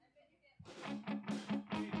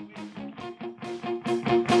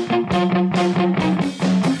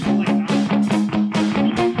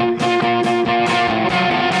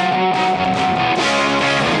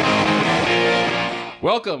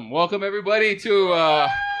Welcome everybody to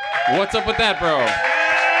What's Up With That, Bro?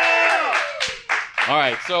 All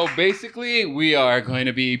right, so basically we are going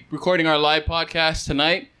to be recording our live podcast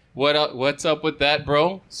tonight. What's Up With That,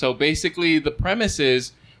 Bro? So basically the premise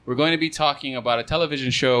is we're going to be talking about a television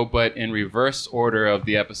show, but in reverse order of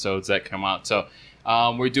the episodes that come out. So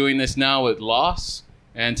we're doing this now with Lost,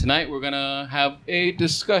 and tonight we're going to have a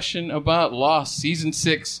discussion about Lost Season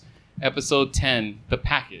 6, Episode 10, The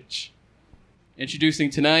Package. Introducing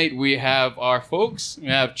tonight, we have our folks. We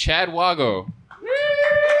have Chad Wago.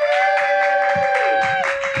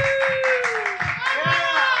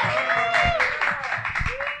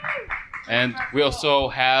 And we also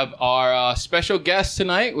have our special guest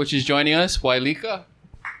tonight, which is joining us, Wailika.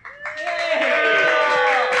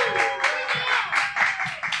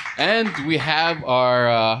 And we have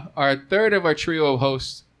our third of our trio of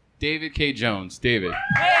hosts, David K. Jones. David.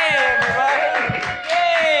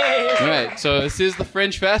 All right, so this is the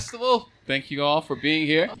Fringe Festival. Thank you all for being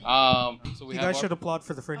here. So we you guys should applaud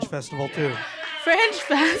for the Fringe Festival, too. Fringe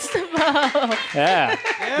Festival. Yeah.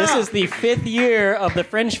 This is the 5th year of the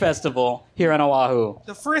Fringe Festival here on Oahu.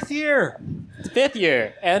 The 5th year. It's 5th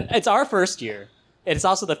year. And it's our first year. And it's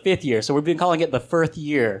also the 5th year, so we've been calling it the 1st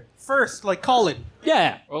year. First, like Colin.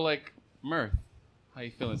 Yeah. Or like Mirth. How you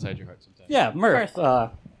feel inside your heart sometimes. Yeah, Mirth.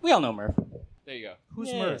 We all know Mirth. There you go.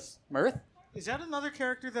 Who's Mirth? Mirth? Is that another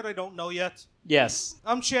character that I don't know yet? Yes.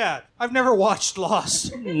 I'm Chad. I've never watched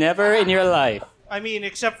Lost. Never in your life. I mean,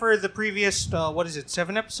 except for the previous,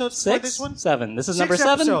 7 episodes 6? before this one? 7. This is 6 number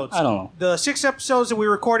 7? episodes. I don't know. The 6 episodes that we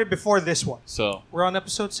recorded before this one. So We're on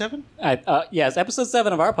episode 7? Yes, episode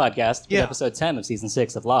 7 of our podcast, Yeah. episode 10 of season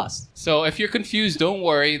 6 of Lost. So if you're confused, don't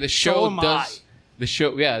worry. The show So am does. The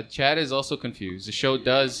show, yeah. Chad is also confused. The show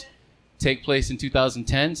does take place in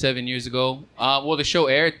 2010, 7 years ago. Well, the show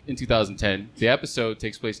aired in 2010. The episode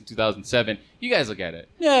takes place in 2007. You guys will get it.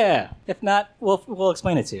 Yeah. If not, we'll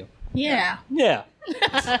explain it to you. Yeah. Yeah.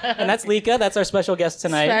 And that's Lika. That's our special guest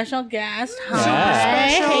tonight. Special guest. Yeah.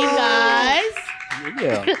 Hi. Hey, guys.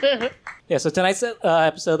 Yeah. Yeah, so tonight's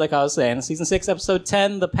episode, like I was saying, season 6, episode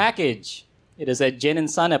 10, The Package. It is a Jin and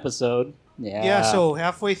Sun episode. Yeah. Yeah, so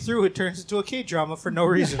halfway through it turns into a K-drama for no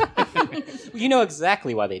reason. You know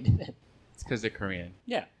exactly why they did it. It's because they're Korean,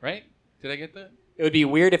 Yeah. right? Did I get that? It would be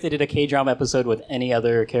weird if they did a K-drama episode with any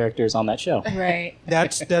other characters on that show. Right.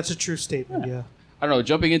 That's a true statement, yeah. I don't know.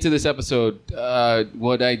 Jumping into this episode,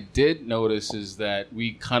 what I did notice is that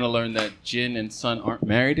we kind of learned that Jin and Sun aren't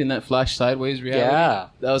married in that Flash Sideways reality. Yeah.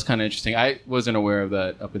 That was kind of interesting. I wasn't aware of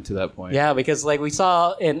that up until that point. Yeah, because like we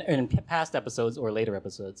saw in past episodes or later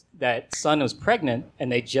episodes that Sun was pregnant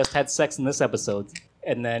and they just had sex in this episode.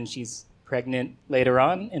 And then she's pregnant later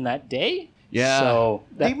on in that day. Yeah. So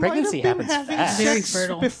They that pregnancy might have been happens having fast. Very sex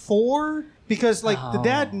fertile. before, because the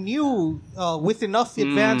dad knew with enough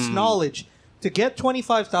advanced knowledge to get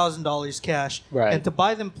 $25,000 cash Right. and to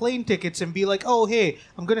buy them plane tickets and be like, oh, hey,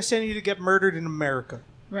 I'm going to send you to get murdered in America.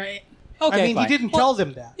 Right. Okay, I mean, fine. he didn't tell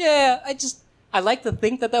them that. Yeah, I like to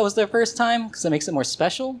think that was their first time because it makes it more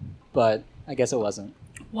special, but I guess it wasn't.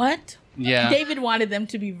 What? Yeah. David wanted them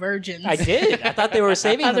to be virgins. I did. I thought they were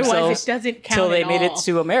saving Otherwise, themselves it doesn't count till they at made all. it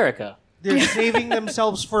to America. They're saving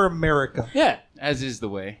themselves for America. Yeah, As is the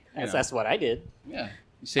way. You know. that's what I did. Yeah.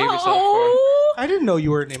 You save yourself Oh, I didn't know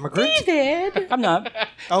you were an immigrant. David. I'm not,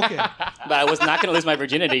 Okay. but I was not going to lose my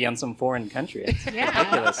virginity on some foreign country. It's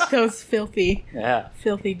ridiculous. Those filthy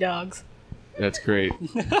dogs. for. That's great.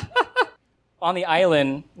 On the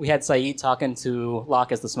island, we had Saeed talking to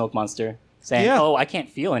Locke as the smoke monster, saying, Yeah. "Oh, I can't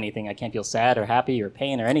feel anything. I can't feel sad or happy or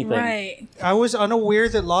pain or anything." Right. I was unaware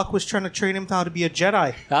that Locke was trying to train him how to be a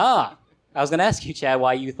Jedi. Ah, I was going to ask you, Chad,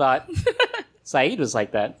 why you thought Saeed was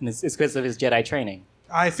like that, and it's because of his Jedi training.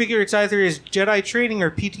 I figure it's either his Jedi training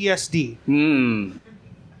or PTSD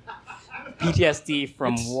PTSD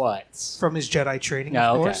from what? from his Jedi training, Oh,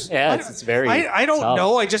 of okay. course. Yeah, it's very. I don't tough.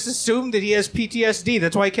 know. I just assumed that he has PTSD.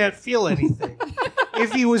 That's why he can't feel anything.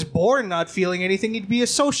 If he was born not feeling anything, he'd be a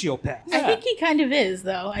sociopath. I think he kind of is,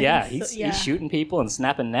 though. Yeah, I think he's, so, he's shooting people and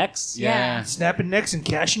snapping necks. Yeah. Snapping necks and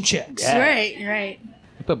cashing checks. Yeah. Right.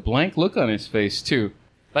 With a blank look on his face, too.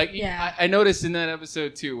 Like, Yeah. I noticed in that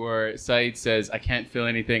episode, too, where Saeed says, I can't feel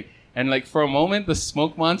anything. And, like, for a moment, the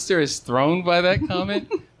smoke monster is thrown by that comment.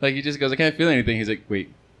 Like, he just goes, I can't feel anything. He's like,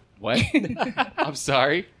 wait, what? I'm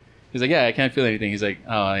sorry? He's like, yeah, I can't feel anything. He's like,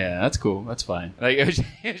 oh, yeah, that's cool. That's fine. Like, it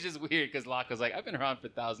was just weird because Locke was like, I've been around for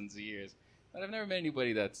thousands of years. But I've never met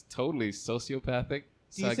anybody that's totally sociopathic.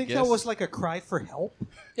 Do you I think guess- that was like a cry for help?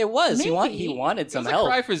 It was. He Maybe. wanted It some was a help.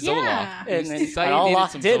 cry for Zoloft. Yeah. And then Saeed all needed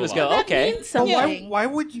Locke some did was Zoloft. go, That okay. means But something.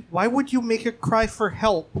 why would you make a cry for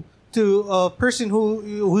help to a person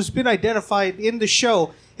who's been identified in the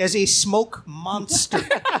show as a smoke monster,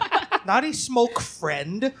 not a smoke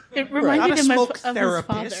friend, It not reminded a him smoke of his father.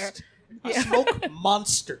 therapist, a smoke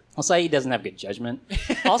monster. Well, Saeed doesn't have good judgment.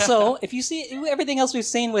 Also, if you see everything else we've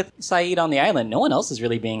seen with Saeed on the island, no one else is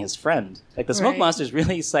really being his friend. Like, the smoke Right. monster is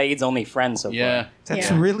really Saeed's only friend so Yeah. far. That's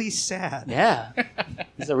Yeah. really sad. Yeah.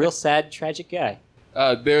 He's a real sad, tragic guy.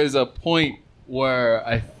 There's a point where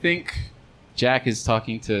I think Jack is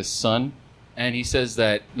talking to Sun, and he says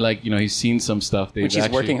that, like, he's seen some stuff. When she's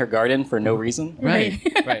working her garden for no reason. Right,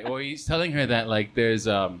 right. Well, he's telling her that, like,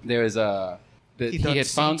 that He he done had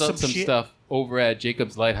found seen out some some shit. stuff over at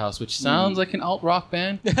Jacob's Lighthouse, which sounds like an alt rock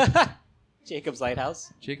band. Jacob's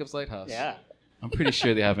Lighthouse. Jacob's Lighthouse. Yeah. I'm pretty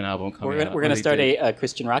sure they have an album coming out. We're gonna start a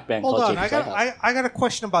Christian rock band Hold called on, Jacob's Lighthouse. I got a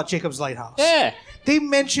question about Jacob's Lighthouse. Yeah. They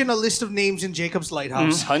mention a list of names in Jacob's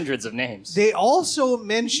Lighthouse. Hundreds of names. They also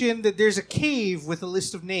mention that there's a cave with a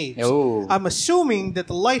list of names. Oh. I'm assuming that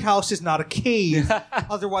the lighthouse is not a cave.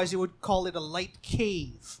 Otherwise, it would call it a light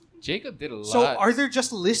cave. Jacob did a lot. So, are there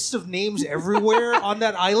just lists of names everywhere on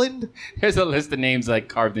that island? There's a list of names like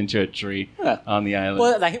carved into a tree on the island.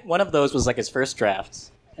 Well, like, one of those was like his first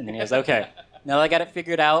draft. And then he was, okay, now that I got it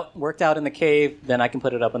figured out, worked out in the cave, then I can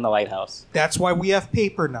put it up in the lighthouse. That's why we have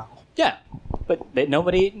paper now. Yeah. But they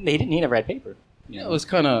didn't need a red paper. It was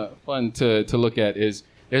kind of fun to look at. Is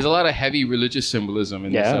there's a lot of heavy religious symbolism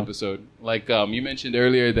in this Yeah. episode. Like you mentioned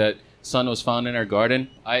earlier that Sun was found in her garden.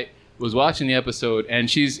 I was watching the episode, and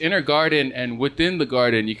she's in her garden, and within the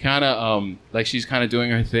garden, you kind of like she's kind of doing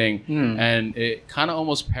her thing, and it kind of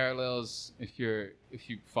almost parallels if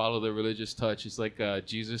you follow the religious touch. It's like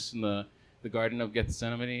Jesus in the Garden of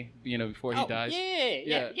Gethsemane, before he dies.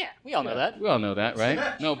 Yeah. We all know that. We all know that,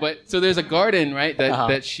 right? No, but so there's a garden, right?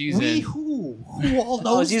 That she's We in. who? Who all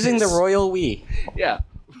knows I was using this? the royal we. Yeah.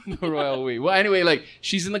 The royal we. Well, anyway, like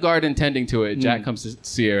she's in the garden tending to it. Jack comes to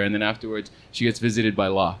see her, and then afterwards she gets visited by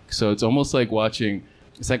Locke. So it's almost like watching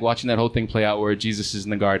that whole thing play out where Jesus is in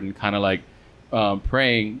the garden, kind of like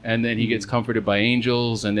praying, and then he gets comforted by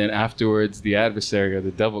angels, and then afterwards the adversary or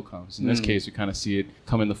the devil comes. In this case, we kind of see it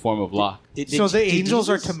come in the form of Locke. So the angels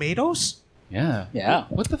are Jesus- tomatoes? Yeah. Yeah.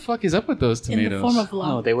 What the fuck is up with those in tomatoes? the form of Oh,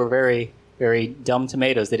 love. they were very, very dumb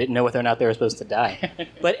tomatoes. They didn't know whether or not they were supposed to die.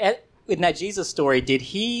 But in that Jesus story, did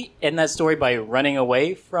he end that story by running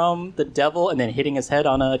away from the devil and then hitting his head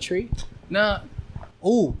on a tree? Nah.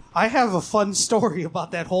 Oh, I have a fun story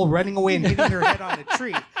about that whole running away and hitting her head on a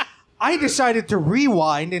tree. I decided to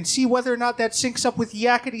rewind and see whether or not that syncs up with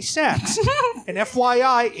Yakety Sax. And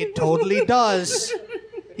FYI, it totally does.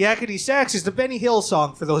 Yakety Sax is the Benny Hill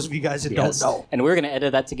song, for those of you guys that don't know. And we're going to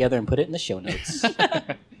edit that together and put it in the show notes.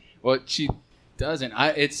 Well, she doesn't.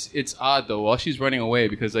 It's odd though. While she's running away,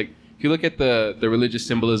 because like if you look at the religious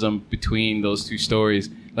symbolism between those two stories,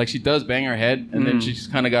 like she does bang her head, and then she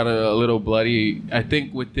just kind of got a little bloody. I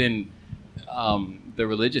think within the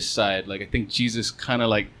religious side, like I think Jesus kind of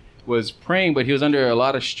like was praying, but he was under a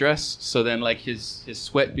lot of stress. So then like his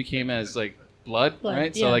sweat became as like blood,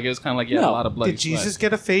 right? So yeah. like it was kind of like a No. lot of blood. Did Jesus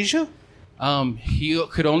get aphasia? He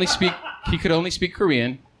could only speak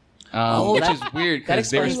Korean. Which that- is weird that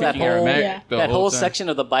because they were explains that speaking whole- Aramaic Yeah. the that whole whole time. section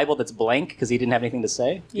of the Bible that's blank because he didn't have anything to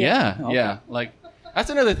say? Yeah, Okay. yeah. Like that's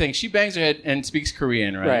another thing. She bangs her head and speaks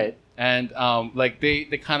Korean, right? Right. And like they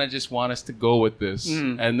kind of just want us to go with this,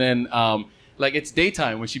 and then like it's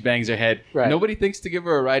daytime when she bangs her head. Right. Nobody thinks to give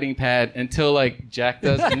her a writing pad until like Jack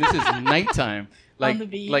does, and this is nighttime. Like, On the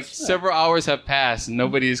beach. like several hours have passed, and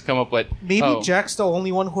nobody's come up with. Maybe oh. Jack's the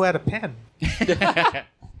only one who had a pen.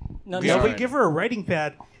 No, Yeah, Sorry. we give her a writing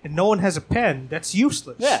pad and no one has a pen. That's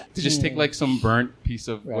useless. Yeah. To just take like some burnt piece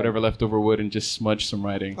of Right. whatever leftover wood and just smudge some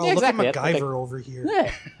writing. Oh, Yeah, look exactly. at That's MacGyver like- over here.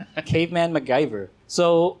 Yeah. Caveman MacGyver.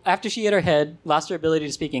 So after she hit her head, lost her ability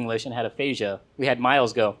to speak English, and had aphasia, we had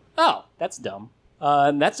Miles go, "Oh, that's dumb.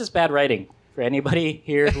 That's just bad writing." For anybody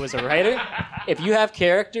here who is a writer, if you have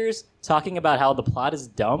characters talking about how the plot is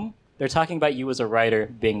dumb, they're talking about you as a writer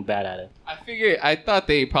being bad at it. I thought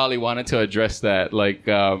they probably wanted to address that, like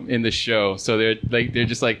in the show. So they're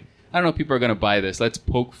just like, I don't know, people are gonna buy this. Let's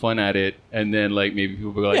poke fun at it, and then like maybe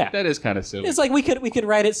people will be like, Yeah. that is kind of silly. It's like we could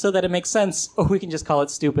write it so that it makes sense, or we can just call it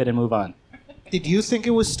stupid and move on. Did you think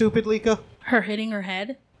it was stupid, Lika? Her hitting her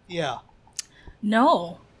head? Yeah.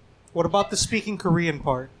 No. What about the speaking Korean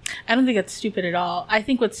part? I don't think that's stupid at all. I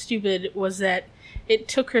think what's stupid was that it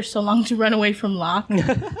took her so long to run away from Locke.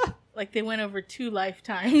 Like they went over 2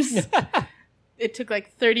 lifetimes. It took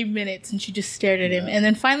like 30 minutes and she just stared at him. And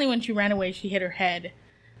then finally when she ran away, she hit her head.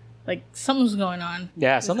 Like something's going on.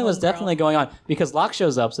 Yeah, with something was homegirl. definitely going on because Locke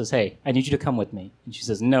shows up, says, "Hey, I need you to come with me." And she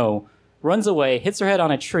says, "No." Runs away, hits her head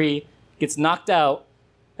on a tree, gets knocked out,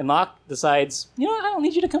 and Locke decides, "You know what? I don't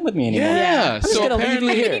need you to come with me anymore." Yeah. I'm just So gonna leave you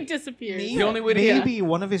apparently, here. He disappears. Maybe, The only way to maybe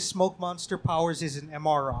one of his smoke monster powers is an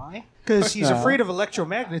MRI because he's afraid of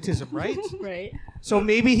electromagnetism, right? Right. So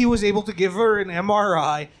maybe he was able to give her an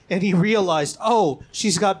MRI and he realized, oh,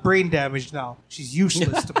 she's got brain damage now. She's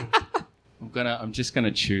useless to me. I'm just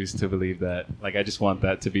gonna choose to believe that. Like, I just want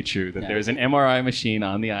that to be true. That Yeah. there's an MRI machine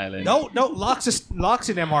on the island. No, Locke's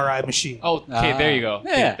an MRI machine. Oh, okay. There you go.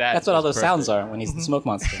 Yeah, Okay, that's what all those perfect. sounds are when he's the smoke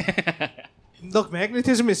monster. Look,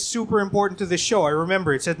 magnetism is super important to this show. I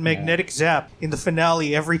remember it said magnetic zap in the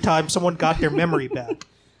finale every time someone got their memory back.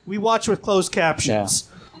 We watch with closed captions.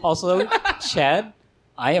 Also, Chad,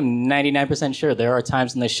 I am 99% sure there are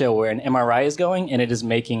times in the show where an MRI is going and it is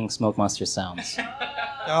making smoke monster sounds.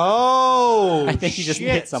 Oh, I think you just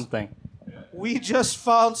shit. hit something. We just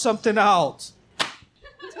found something out.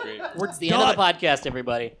 Great. We're It's the end of the podcast,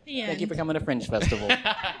 everybody. The Thank you end. for coming to Fringe Festival.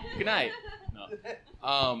 Good night.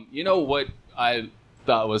 No. You know what I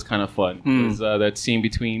thought was kind of fun was that scene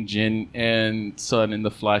between Jin and Sun in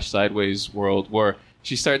the Flash Sideways world, where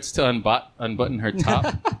she starts to unbutton her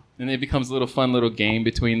top, and it becomes a fun little game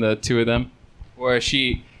between the two of them, where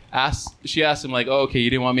she asks him like, "Oh, okay, you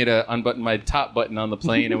didn't want me to unbutton my top button on the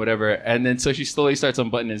plane or whatever," and then so she slowly starts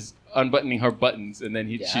unbuttoning her buttons, and then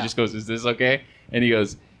she Yeah. just goes, "Is this okay?" And he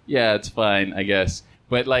goes, "Yeah, it's fine, I guess."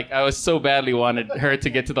 But like, I was so badly wanted her to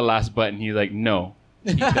get to the last button. He's like, "No,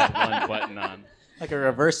 keep that one button on." Like a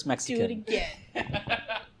reverse Do Mexican. it again.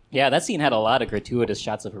 Yeah, that scene had a lot of gratuitous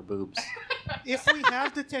shots of her boobs. If we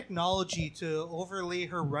have the technology to overlay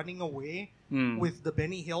her running away with the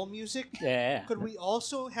Benny Hill music, Yeah. could we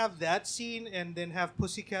also have that scene and then have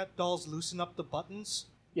Pussycat Dolls loosen up the buttons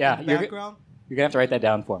Yeah, in the background? you're going to have to write that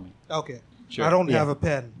down for me. Okay. Sure. I don't Yeah. have a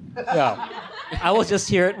pen. Yeah. I will just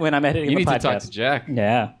hear it when I'm editing You the need to podcast. talk to Jack.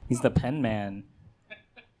 Yeah, he's the pen man.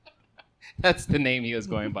 That's the name he was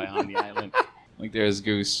going by on the island. Like, there's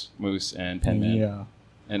Goose, Moose, and Penman,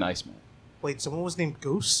 and Iceman. Wait, someone was named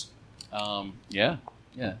Goose? Yeah.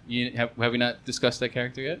 Have we not discussed that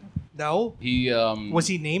character yet? No. He Was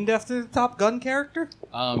he named after the Top Gun character?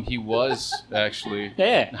 he was actually.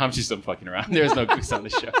 Yeah. I'm just fucking around. There's no Goose on the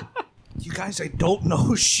show. You guys, I don't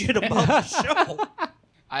know shit about the show.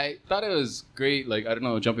 I thought it was great. Like, I don't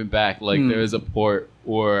know, jumping back, like there is a port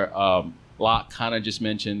where Locke kind of just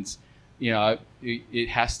mentions, it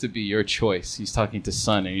has to be your choice. He's talking to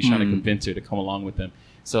Sun, and he's trying to convince her to come along with him.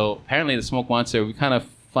 So apparently, the Smoke Monster, we kind of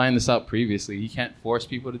find this out previously. He can't force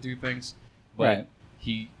people to do things, but Right.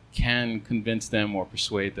 he can convince them or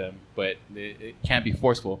persuade them, but it can't be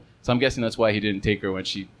forceful. So I'm guessing that's why he didn't take her when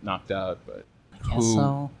she knocked out. But who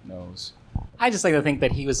so. knows? I just like to think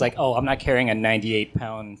that he was like, oh, I'm not carrying a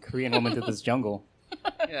 98-pound Korean woman through this jungle.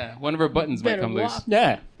 Yeah, one of her buttons might Better come walk. loose.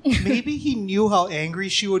 Yeah. Maybe he knew how angry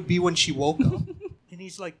she would be when she woke up. And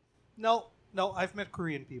he's like, no, I've met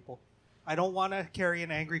Korean people. I don't want to carry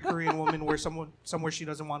an angry Korean woman somewhere she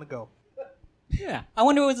doesn't want to go. Yeah. I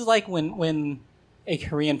wonder what it's like when a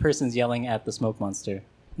Korean person's yelling at the smoke monster.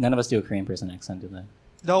 None of us do a Korean person accent, do they?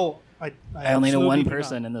 No, I I only know absolutely one do not.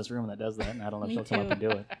 person in this room that does that, and I don't know if Me she'll come up too. and do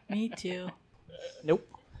it. Me too. Nope.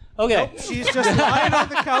 Okay. She's just lying on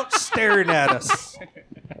the couch staring at us.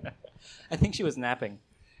 I think she was napping.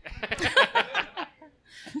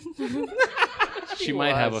 She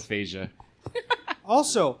might have aphasia.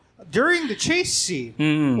 Also, during the chase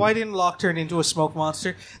scene, why didn't Locke turn into a smoke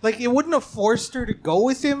monster? Like, it wouldn't have forced her to go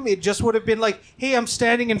with him. It just would have been like, hey, I'm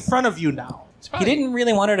standing in front of you now. He didn't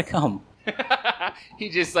really want her to come. He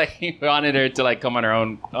just he wanted her to come on her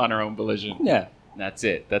own volition. Yeah. That's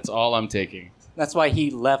it. That's all I'm taking. That's why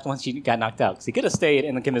he left once she got knocked out. Because he could have stayed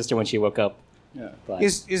and convinced her when she woke up. Yeah. But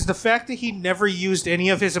Is the fact that he never used any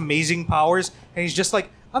of his amazing powers and he's just like,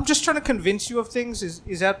 I'm just trying to convince you of things,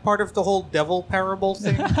 is that part of the whole devil parable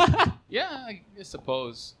thing? Yeah, I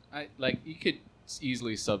suppose. You could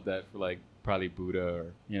easily sub that for probably Buddha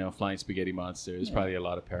or flying spaghetti monster. There's probably a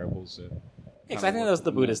lot of parables. Because I think that was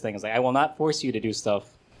the Buddhist thing. It's like, I will not force you to do stuff.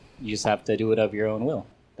 You just have to do it of your own will.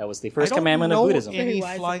 That was the first commandment of Buddhism. Any Very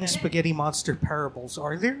wise flying of him. spaghetti monster parables,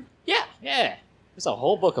 are there? Yeah. There's a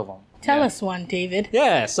whole book of them. Tell Yeah. us one, David.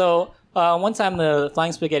 Yeah, so one time the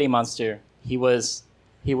flying spaghetti monster, he was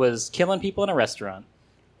killing people in a restaurant.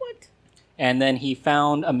 What? And then he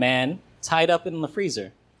found a man tied up in the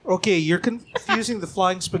freezer. Okay, you're confusing the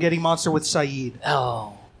flying spaghetti monster with Saeed.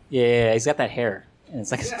 Oh. Yeah, he's got that hair. And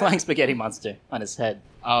it's like a flying spaghetti monster on his head.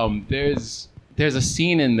 There's a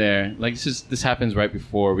scene in there. This happens right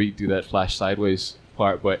before we do that flash sideways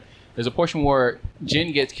part, but there's a portion where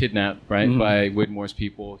Jin gets kidnapped, right, by Widmore's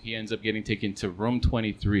people. He ends up getting taken to room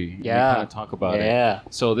 23. Yeah. We kind of talk about it. Yeah.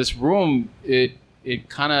 So this room, it's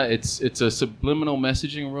a subliminal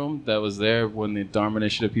messaging room that was there when the Dharma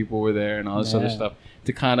Initiative people were there and all this other stuff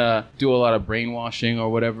to kind of do a lot of brainwashing or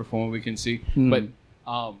whatever from what we can see. But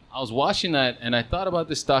I was watching that and I thought about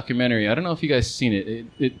this documentary. I don't know if you guys seen it.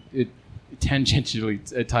 It tangentially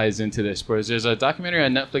ties into this. Whereas there's a documentary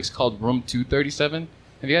on Netflix called Room 237.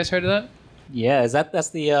 Have you guys heard of that? Yeah, that's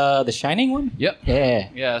the Shining one? Yep. Yeah.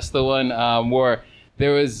 Yeah, it's the one where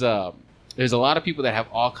there's a lot of people that have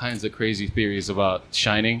all kinds of crazy theories about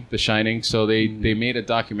The Shining. So they made a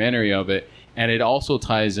documentary of it, and it also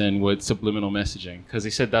ties in with subliminal messaging because they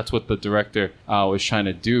said that's what the director was trying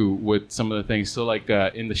to do with some of the things. So like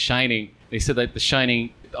in The Shining, they said that The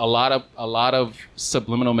Shining, a lot of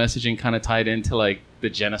subliminal messaging kind of tied into like the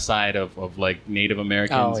genocide of like Native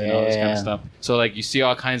Americans and all this kind of stuff. So like you see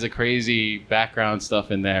all kinds of crazy background stuff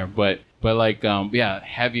in there, but like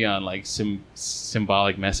heavy on like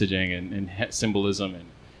symbolic messaging and symbolism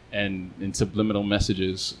and subliminal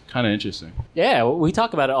messages. Kind of interesting. Yeah, we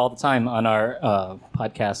talk about it all the time on our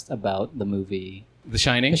podcast about the movie The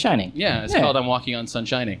Shining. The Shining. Yeah, it's called I'm Walking on Sun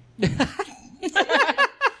Shining.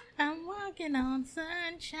 I'm walking on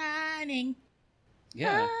sun shining.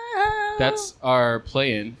 Yeah. Oh. That's our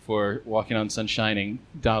play-in for Walking on Sun Shining.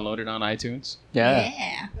 Download it on iTunes.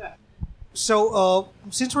 Yeah. So,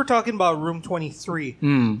 since we're talking about room 23,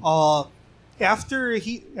 after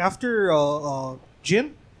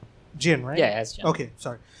Jin, right? Yeah, that's Jin. Okay,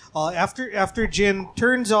 sorry. After Jin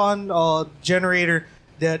turns on a generator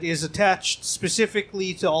that is attached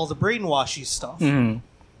specifically to all the brainwashy stuff,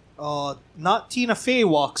 not Tina Fey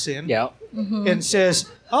walks in Yeah. and says,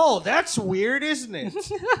 "Oh, that's weird, isn't it?"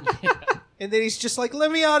 And then he's just like,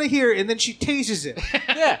 "Let me out of here," and then she tases it.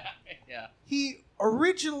 Yeah. He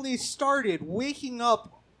originally started waking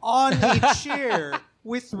up on a chair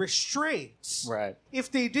with restraints. Right.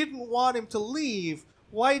 If they didn't want him to leave,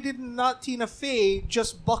 why didn't not Tina Fey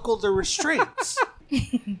just buckle the restraints?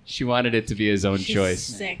 She wanted it to be his own She's choice.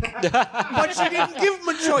 sick. But she didn't give him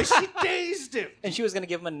a choice. She tased him. And she was going to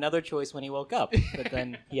give him another choice when he woke up, but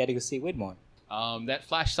then he had to go see Widmore. That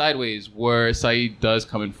flash sideways where Saeed does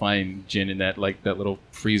come and find Jin in that little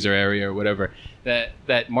freezer area or whatever.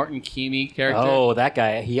 That Martin Keamy character. Oh, that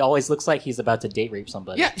guy. He always looks like he's about to date rape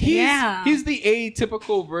somebody. Yeah, he's the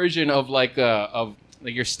atypical version of like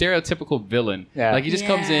your stereotypical villain. Yeah. Like he just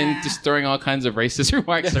comes in just throwing all kinds of racist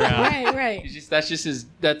remarks around. Right. That's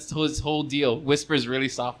his whole deal. Whispers really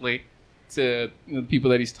softly to the people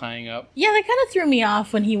that he's tying up. Yeah, that kind of threw me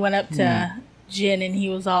off when he went up to Jin and he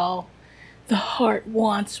was all, "The heart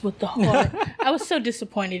wants what the heart." I was so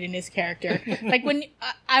disappointed in his character. Like when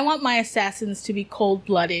I want my assassins to be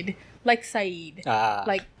cold-blooded, like Saeed,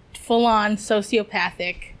 like full-on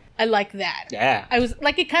sociopathic. I like that. Yeah. I was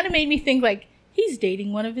like, it kind of made me think like he's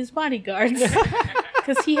dating one of his bodyguards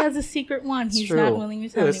because he has a secret one. He's not willing to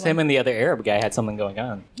tell anyone. Him and the other Arab guy had something going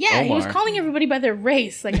on. Yeah, he was Omar. calling everybody by their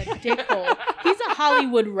race like a dickhole. He's a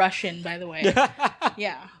Hollywood Russian, by the way.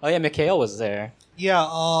 Yeah. Oh yeah, Mikhail was there.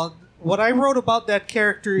 Yeah, what I wrote about that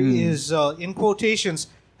character is, in quotations,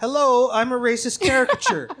 "Hello, I'm a racist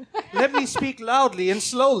caricature. Let me speak loudly and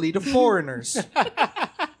slowly to foreigners."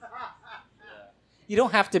 You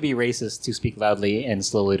don't have to be racist to speak loudly and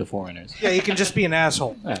slowly to foreigners. Yeah, you can just be an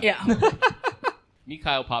asshole. Yeah.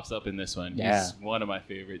 Mikhail pops up in this one. Yeah. He's one of my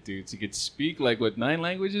favorite dudes. He could speak like 9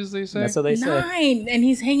 languages, they say. That's what they say. 9, and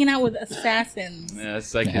he's hanging out with assassins. Yeah,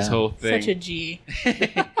 it's like his whole thing. Such a G.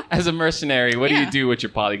 As a mercenary, what do Yeah. you do with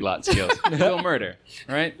your polyglot skills? You go murder,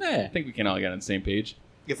 right? Yeah. I think we can all get on the same page.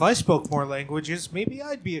 If I spoke more languages, maybe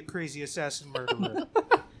I'd be a crazy assassin murderer.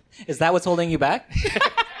 Is that what's holding you back?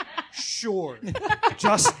 Sure.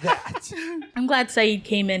 Just that. I'm glad Saeed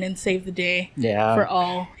came in and saved the day Yeah. for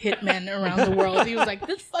all hitmen around the world. He was like,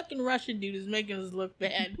 "This fucking Russian dude is making us look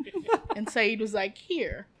bad." And Saeed was like,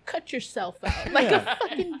 "Here, cut yourself out." Like a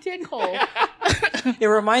fucking dickhole. It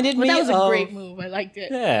reminded But me that was a of, great move. I liked it.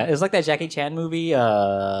 Yeah, it was like that Jackie Chan movie,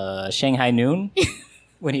 Shanghai Noon,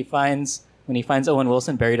 when he finds Owen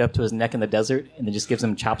Wilson buried up to his neck in the desert and then just gives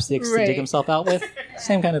him chopsticks to Right. dig himself out with.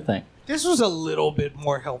 Same kind of thing. This was a little bit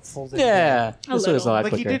more helpful than Yeah, A this was a little. lot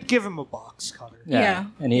Like, he quicker. did give him a box cutter. Yeah.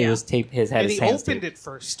 And he Yeah. was taped. Had And his he hands opened taped. it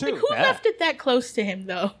first, Like, too. who Yeah. left it that close to him,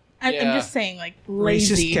 though? I'm Yeah. just saying, like, Racist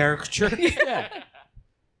lazy. caricature. Yeah,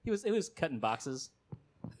 he was cutting boxes.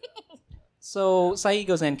 So Saeed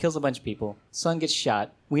goes in, kills a bunch of people. Son gets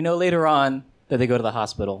shot. We know later on that they go to the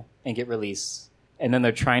hospital and get released, and then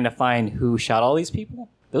they're trying to find who shot all these people.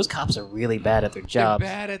 those cops are really bad at their They're jobs.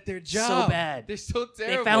 bad at their job. So bad. They're so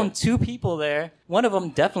terrible. They found 2 people there. One of them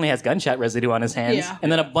definitely has gunshot residue on his hands, Yeah.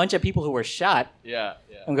 and then a bunch of people who were shot. Yeah.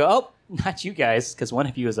 And go, oh, not you guys, because one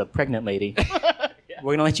of you is a pregnant lady.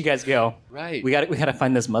 We're gonna let you guys go. Right. We got to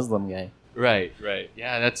find this Muslim guy. Right.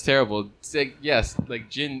 Yeah, that's terrible. It's like, yes, like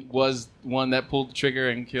Jin was one that pulled the trigger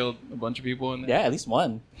and killed a bunch of people in there. Yeah, at least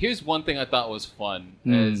one. Here's one thing I thought was fun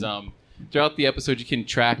is throughout the episode you can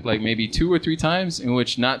track like maybe 2 or 3 times in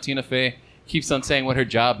which not Tina Fey keeps on saying what her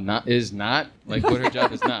job is not like what her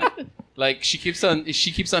job is not. Like she keeps on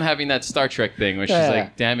having that Star Trek thing where she's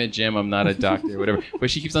like, "Damn it, Jim, I'm not a doctor," or whatever. But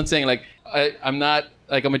she keeps on saying like, I'm not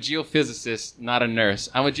like I'm a geophysicist, not a nurse.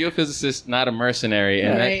 I'm a geophysicist, not a mercenary,"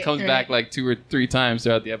 and that comes back like 2 or 3 times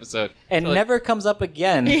throughout the episode. And So, never comes up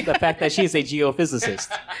again the fact that she's a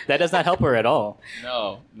geophysicist. That does not help her at all.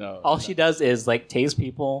 No. All she does is like tase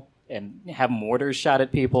people and have mortars shot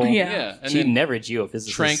at people. Yeah, and She then never geophysicists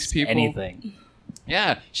tranks people. anything.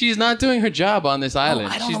 Yeah, she's not doing her job on this island.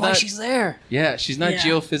 I don't she's know why not. she's there. Yeah, she's not Yeah.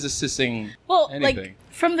 geophysicing Well, anything. like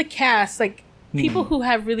from the cast, like people who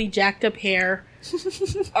have really jacked up hair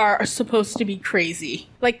are supposed to be crazy.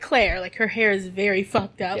 Like Claire, like her hair is very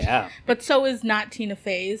fucked up. Yeah. But so is not Tina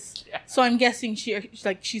Fey's. So I'm guessing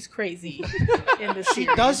she's crazy in the She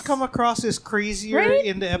series. does come across as crazier Right?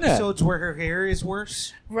 in the episodes where her hair is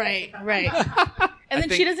worse. Right. And then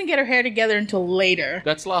she think- doesn't get her hair together until later.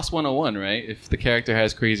 That's Lost 101, right? If the character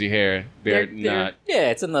has crazy hair, they're They're- not. Yeah,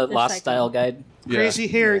 it's in the They're Lost psycho. Style Guide. Yeah. Crazy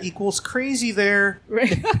hair equals crazy there.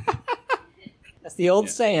 Right. That's the old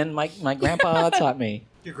saying my grandpa taught me.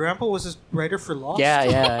 Your grandpa was a writer for Lost?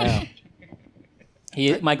 Yeah.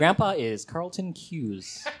 My grandpa is Carlton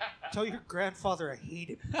Hughes. Tell your grandfather I hate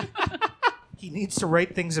him. He needs to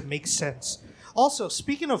write things that make sense. Also,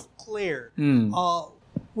 speaking of Claire,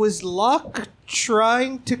 was Locke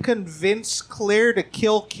trying to convince Claire to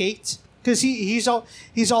kill Kate? Because he's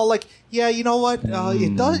all like, yeah, you know what?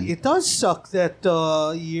 It does suck that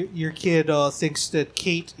your kid thinks that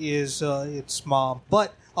Kate is its mom,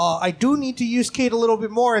 but I do need to use Kate a little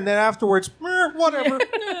bit more, and then afterwards, whatever.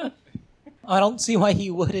 I don't see why he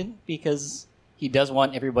wouldn't, because he does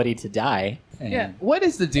want everybody to die. And Yeah. What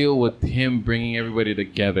is the deal with him bringing everybody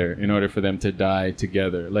together in order for them to die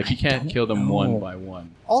together? Like, you can't kill them one by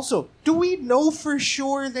one. Also, do we know for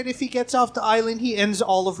sure that if he gets off the island, he ends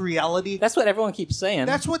all of reality? That's what everyone keeps saying.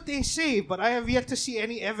 That's what they say, but I have yet to see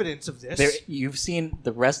any evidence of this. You've seen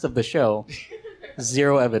the rest of the show.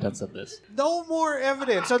 Zero evidence of this. No more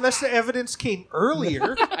evidence, unless the evidence came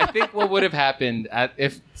earlier. I think what would have happened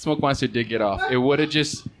if Smoke Monster did get off, he would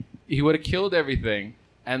have killed everything,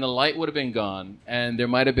 and the light would have been gone, and there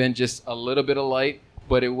might have been just a little bit of light,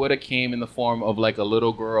 but it would have came in the form of like a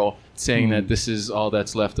little girl saying that this is all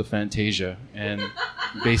that's left of Fantasia, and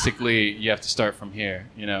basically you have to start from here,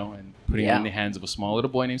 and putting it in the hands of a small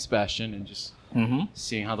little boy named Sebastian, and just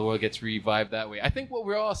seeing how the world gets revived that way. I think what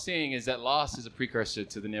we're all seeing is that Lost is a precursor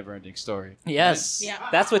to the Neverending Story. Yes. Yeah.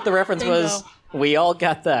 That's what the reference Bingo. was. We all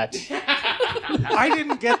got that. I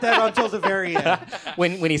didn't get that until the very end.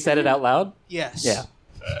 When he said it out loud? Yes. Yeah.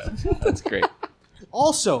 That's great.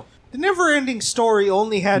 Also, the Neverending Story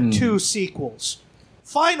only had 2 sequels.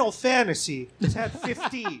 Final Fantasy has had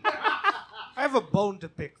 15. I have a bone to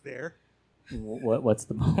pick there. What's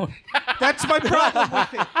the bone? That's my problem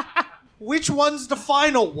with it. Which one's the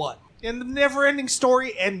final one? And the Neverending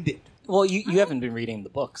Story ended. Well, you haven't been reading the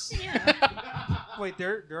books. Wait,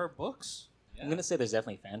 there are books? I'm going to say there's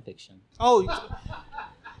definitely fan fiction. Oh,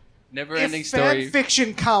 Neverending if Story. fan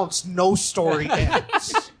fiction counts, no story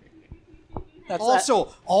ends. That's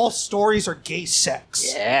Also, all stories are gay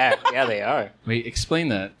sex. Yeah, they are. Wait, explain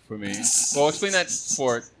that for me. Well, explain that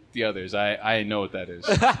for the others. I know what that is.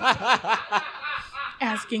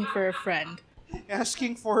 Asking for a friend.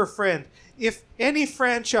 Asking for a friend. If any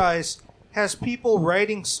franchise has people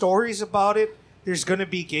writing stories about it, there's going to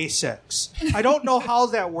be gay sex. I don't know how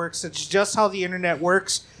that works. It's just how the internet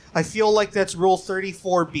works. I feel like that's Rule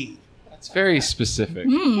 34B. It's very specific.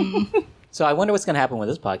 So I wonder what's going to happen with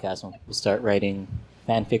this podcast when people start writing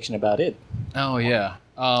fan fiction about it. Oh yeah.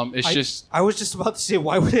 I was just about to say,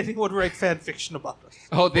 why would anyone write fan fiction about us?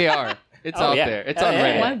 Oh, they are. It's Oh, out yeah. there. It's Oh, on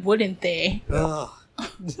yeah. Reddit. Why wouldn't they? Ugh.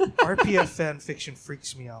 RPF fan fiction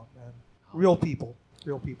freaks me out, man. Real people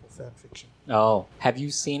fan fiction. Oh, have you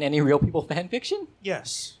seen any real people fan fiction?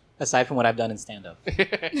 Yes. Aside from what I've done in stand-up.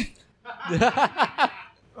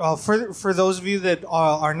 For those of you that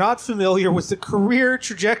are not familiar with the career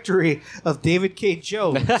trajectory of David K.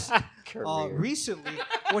 Jones, recently,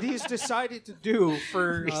 what he's decided to do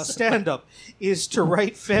for stand-up is to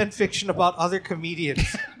write fan fiction about other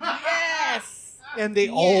comedians. Yes. And they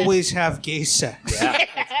always have gay sex. Yeah,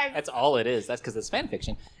 That's all it is. That's because it's fan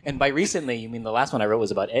fiction. And by recently, you mean the last one I wrote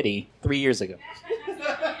was about Eddie 3 years ago.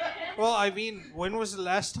 Well, I mean, when was the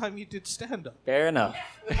last time you did stand-up? Fair enough.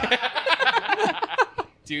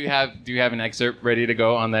 Do you have an excerpt ready to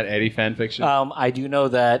go on that Eddie fan fiction? I do know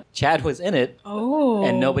that Chad was in it, Oh.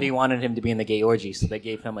 and nobody wanted him to be in the gay orgy, so they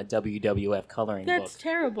gave him a WWF coloring That's book.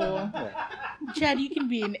 terrible. Chad, you can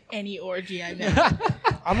be in any orgy I met.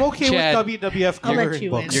 I'm okay Chad, with WWF I'll let coloring you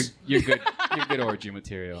books. in. You're good. You're good orgy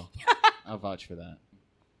material. I'll vouch for that.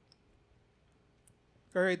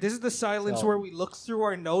 All right, this is the silence So- where we look through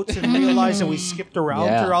our notes and realize that we skipped around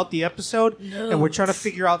Yeah. throughout the episode, and we're trying to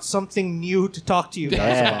figure out something new to talk to you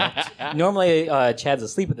guys about. Yeah. Normally, Chad's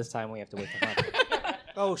asleep at this time. We have to wait for him.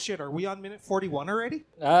 Oh shit, are we on minute 41 already?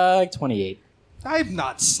 28. I'm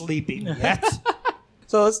not sleeping yet.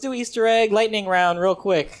 So let's do Easter egg lightning round real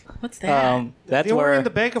quick. What's that? That's They were where in the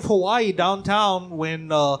Bank of Hawaii downtown when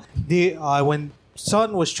when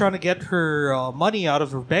Sun was trying to get her money out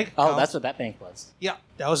of her bank account. Oh, that's what that bank was. Yeah,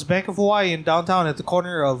 that was Bank of Hawaii in downtown at the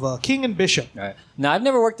corner of King and Bishop. All right. Now, I've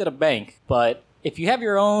never worked at a bank, but if you have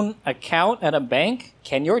your own account at a bank,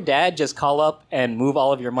 can your dad just call up and move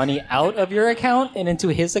all of your money out of your account and into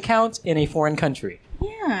his account in a foreign country?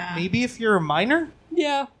 Yeah. Maybe if you're a minor?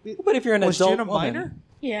 Yeah. But if you're an Was adult Jen a woman, minor?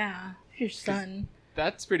 Yeah. Your son.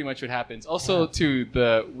 That's pretty much what happens. Also,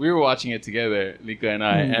 we were watching it together, Lika and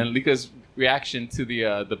I, and Lika's reaction to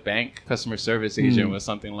the bank customer service agent was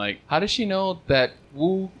something like, "How does she know that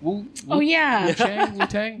Wu Oh, yeah. Wu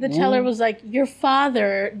Tang? The teller was like, your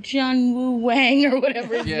father, Jun Wu Wang, or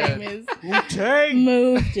whatever his Yeah. name is, Wu-Tang!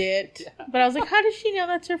 moved it. But I was like, how does she know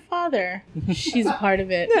that's her father? She's a part of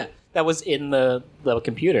it. Yeah, that was in the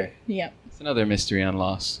computer. Yep. It's another mystery on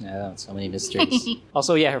Lost. Yeah, so many mysteries.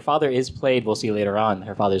 Also, yeah, her father is played, we'll see later on,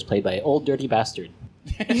 her father is played by Old Dirty Bastard.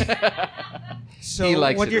 So He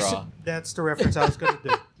likes what it you're raw. that's the reference I was going to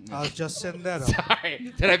do. I'll just send that up.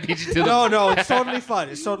 Sorry, did I beat you to the? No, it's totally fine.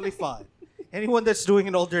 It's totally fine. Anyone that's doing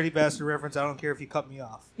an Old Dirty Bastard reference, I don't care if you cut me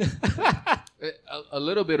off. A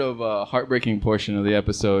little bit of a heartbreaking portion of the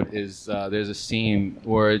episode is there's a scene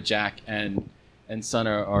where Jack and Sun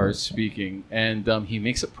are speaking, and he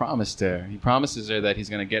makes a promise to her. He promises her that he's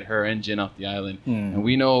going to get her and Jin off the island. And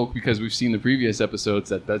we know, because we've seen the previous episodes,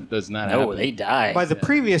 that does not happen. No, they die. By the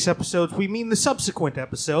previous episodes, we mean the subsequent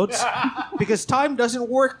episodes, because time doesn't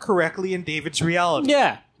work correctly in David's reality.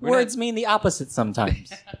 Yeah, We're words mean the opposite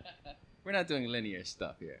sometimes. We're not doing linear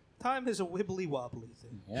stuff here. Time is a wibbly wobbly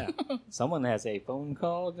thing. Yeah. Someone has a phone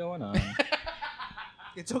call going on.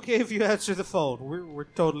 It's okay if you answer the phone. We're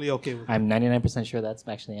totally okay with it. I'm 99% sure that's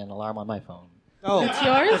actually an alarm on my phone. Oh, It's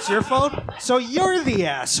yours? that's your phone? So you're the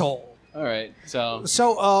asshole. All right, so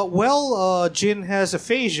So, Jin has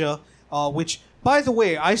aphasia, which, by the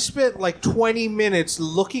way, I spent like 20 minutes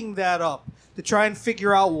looking that up to try and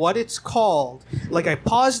figure out what it's called. Like, I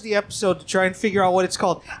paused the episode to try and figure out what it's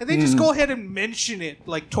called, and they just go ahead and mention it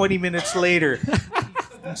like 20 minutes later.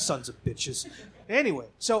 You sons of bitches. Anyway,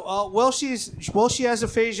 so she has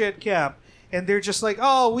aphasia at camp, and they're just like,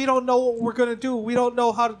 oh, we don't know what we're gonna do. We don't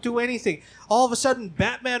know how to do anything. All of a sudden,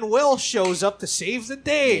 Batman Wells shows up to save the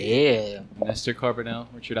day. Yeah. Nestor Carbonell,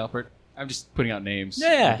 Richard Alpert. I'm just putting out names.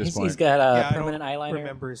 Yeah, at this point. he's got Yeah, I permanent don't eyeliner.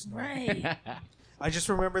 remember his name. Right. I just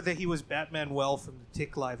remember that he was Batman Well from the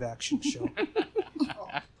Tick live action show.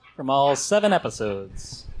 From all 7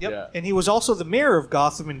 episodes. Yep. Yeah. And he was also the mayor of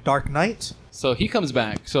Gotham in Dark Knight. So he comes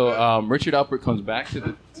back. So Richard Alpert comes back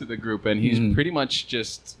to the group, and he's pretty much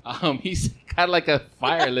just he's got like a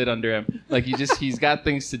fire lit under him. Like he's got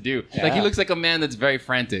things to do. Like he Yeah. looks like a man that's very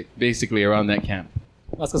frantic, basically around that camp.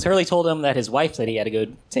 Well, that's because Hurley told him that his wife said he had to go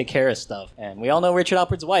take care of stuff. And we all know Richard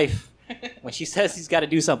Alpert's wife. When she says he's got to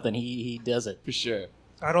do something, he does it. For sure.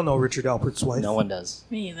 I don't know Richard Alpert's wife. No one does.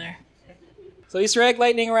 Me either. So Easter egg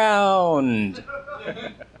lightning round.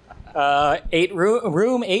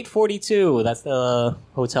 Room 842. That's the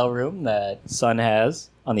hotel room that Sun has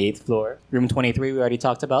on the 8th floor. Room 23 we already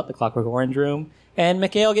talked about, the Clockwork Orange room. And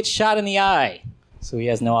Mikhail gets shot in the eye. So he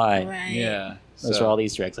has no eye. Right. Yeah. Those So- are all the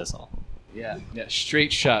Easter eggs I saw. Yeah,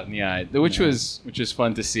 straight shot in the eye, which was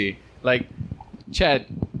fun to see. Like, Chad,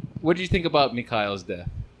 what did you think about Mikhail's death?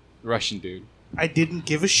 The Russian dude. I didn't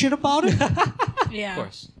give a shit about it. Yeah. Of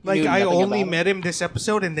course. Like, knew I nothing only about it. met him this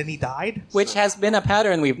episode and then he died. Which has been a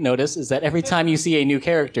pattern we've noticed, is that every time you see a new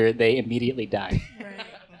character, they immediately die.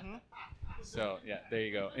 Right. So yeah, there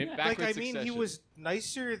you go. In Like, backward I mean, he succession. was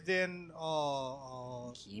nicer than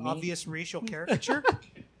Kimi? obvious racial caricature.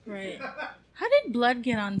 Right. How did blood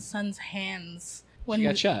get on Sun's hands when He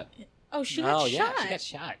got shot. Oh, she got Oh, shot. yeah, she got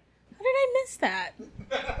shot. How did I miss that?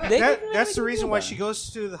 That's the reason why she goes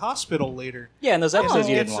to the hospital later. Yeah, in those And episodes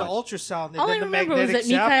then you gets didn't the watch. ultrasound, and All I then the remember was magnetic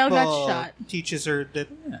that Mikhail zap got shot. teaches her that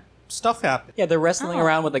stuff happened. Yeah, they're wrestling Oh.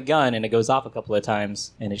 around with a gun and it goes off a couple of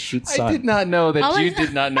times and it shoots I Sun. did not know that All I- you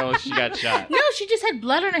did not know she got shot. No, she just had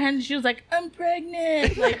blood on her hand and she was like, I'm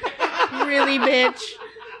pregnant. Like, really, bitch?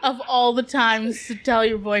 Of all the times to tell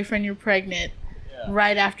your boyfriend you're pregnant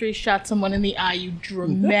right after he shot someone in the eye, you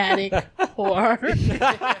dramatic whore.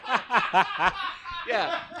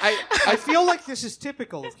 Yeah, I feel like this is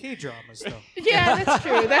typical of K-dramas, though. Yeah, that's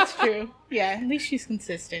true. That's true. Yeah, at least she's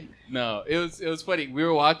consistent. no, it was funny. We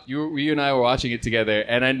were you and I were watching it together,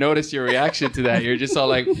 and I noticed your reaction to that. You're just all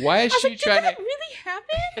like, "Why is I was she like, trying did that to? really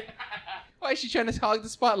happen? Why is she trying to hog the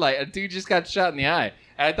spotlight? A dude just got shot in the eye."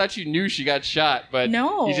 And I thought you knew she got shot, but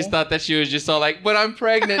No. you just thought that she was just all like, "But I'm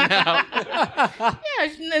pregnant now." Yeah,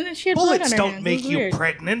 and then she had blood Bullets on her don't hands. make It was you weird.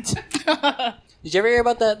 pregnant. Did you ever hear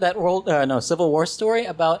about that Civil War story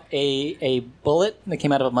about a bullet that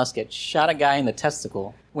came out of a musket, shot a guy in the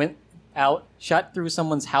testicle, went out, shot through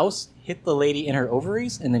someone's house, hit the lady in her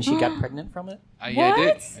ovaries, and then she got pregnant from it? Yeah,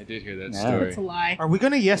 What? I did hear that Yeah. story. It's a lie. Are we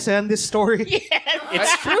going to yes-and this story? Yes.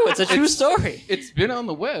 It's true. It's a true story. It's been on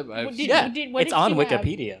the web. I've Did- Yeah, what it's did on she have?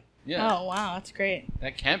 Wikipedia. yeah, Oh, wow, that's great.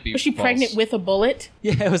 that can't be. Was she false. pregnant with a bullet?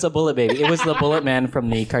 Yeah, it was a bullet baby. It was the Bullet Man from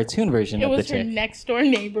the cartoon version It of the was her Tick. next door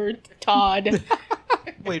neighbor, Todd.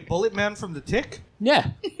 Wait, Bullet Man from the Tick?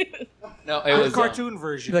 Yeah, No, it The was cartoon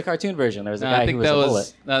version. the cartoon version. There was a No, guy I think who was that a was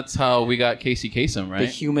bullet. that's how we got Casey Kasem, right? The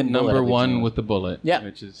human number bullet, one originally. with the bullet. Yeah.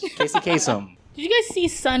 which is Casey Kasem. Did you guys see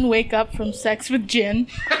Sun wake up from sex with Jin?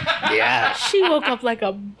 Yeah. She woke up like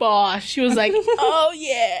a boss. She was like, oh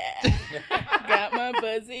yeah, got my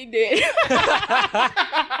buzzy dick.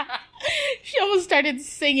 She almost started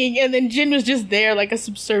singing, and then Jin was just there like a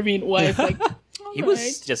subservient wife. Like, He "All was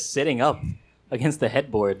right." just sitting up against the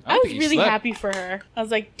headboard. I was think he really slept. happy for her. I was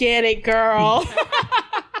like, get it, girl.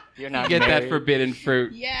 You're not get that married. forbidden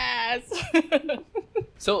fruit. Yes.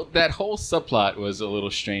 So that whole subplot was a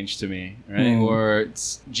little strange to me, right? Where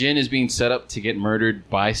Jin is being set up to get murdered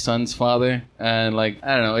by Sun's father, and like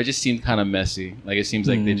I don't know, it just seemed kind of messy. Like it seems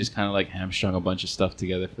like they just kind of like hamstrung a bunch of stuff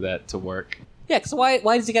together for that to work. Yeah, because why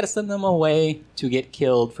does he got to send them away to get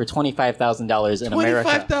killed for $25,000 in America?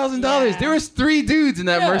 $25,000. Yeah. There was 3 dudes in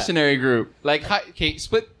that Yeah. mercenary group. Like, okay,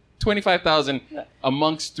 split 25,000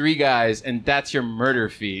 amongst 3 guys, and that's your murder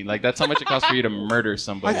fee. Like that's how much it costs for you to murder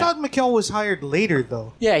somebody. I thought Mikkel was hired later,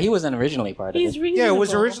 though. Yeah, he wasn't originally part of He's it. reasonable. Yeah, it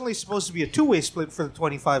was originally supposed to be a two-way split for the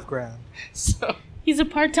 25 grand. so. He's a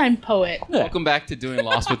part-time poet. Welcome back to doing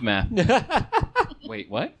Lost with Math. Wait,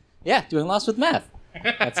 what? Yeah, doing Lost with Math.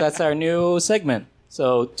 That's our new segment.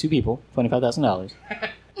 So 2 people, $25,000.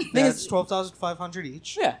 That's 12,500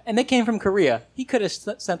 each. Yeah, and they came from Korea. He could have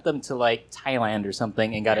sent them to like Thailand or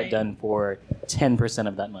something and got it Right. done for 10%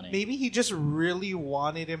 of that money. Maybe he just really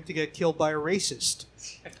wanted him to get killed by a racist.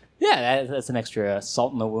 Yeah, that's an extra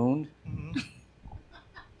salt in the wound.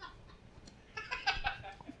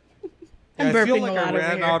 I'm I feel burping like a lot I over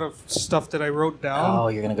ran here. out of stuff that I wrote down. Oh,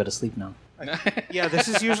 you're gonna go to sleep now. Yeah, this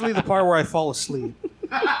is usually the part where I fall asleep.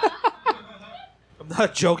 I'm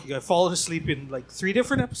not joking. I've fallen asleep in like 3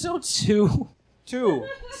 different episodes. 2. 2.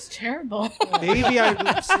 It's terrible. Maybe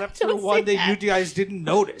I slept through Don't one say that you that. guys didn't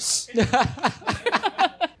notice.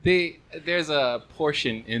 There's a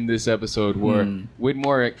portion in this episode where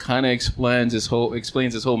Widmore kind of explains his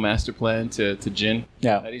whole master plan to Jin.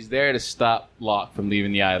 Yeah. That he's there to stop Locke from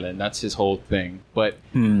leaving the island. That's his whole thing. But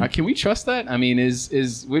can we trust that? I mean, is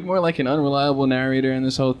Widmore like an unreliable narrator in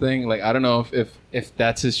this whole thing? Like, I don't know if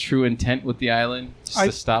that's his true intent with the island, just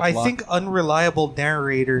to stop I Locke. think unreliable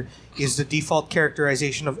narrator is the default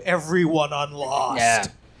characterization of everyone on Lost. Yeah.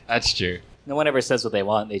 That's true. No one ever says what they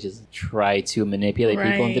want. They just try to manipulate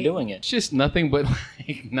people into Right. doing it. It's just nothing but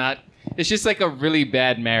like not. It's just like a really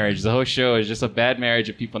bad marriage. The whole show is just a bad marriage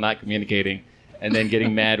of people not communicating and then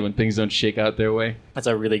getting mad when things don't shake out their way. That's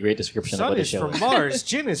a really great description of Sun what the is show from is. Mars.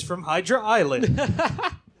 Jin is from Hydra Island.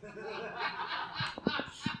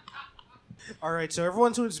 All right, so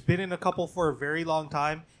everyone who's been in a couple for a very long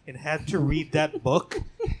time and had to read that book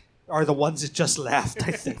are the ones that just laughed,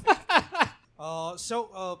 I think.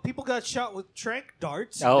 So people got shot with trank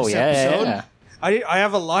darts. Oh, in this yeah, episode. yeah. I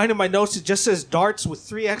have a line in my notes that just says darts with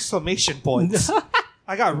 3 exclamation points.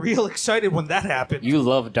 I got real excited when that happened. You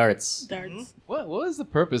love darts. Darts. What was the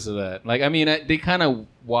purpose of that? Like, I mean, they kind of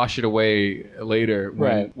wash it away later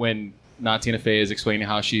when Tina Fey is explaining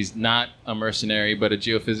how she's not a mercenary but a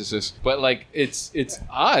geophysicist. But like, it's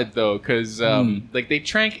odd though, because like they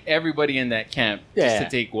trank everybody in that camp just Yeah. to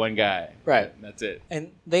take one guy. Right. That's it.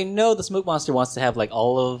 And they know the smoke monster wants to have like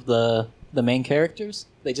all of the the main characters.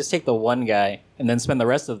 They just take the one guy and then spend the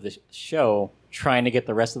rest of the show trying to get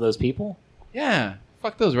the rest of those people. Yeah.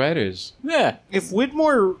 Fuck those writers. Yeah. If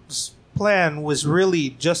Widmore's plan was really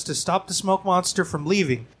just to stop the smoke monster from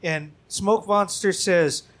leaving, and smoke monster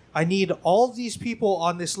says, I need all these people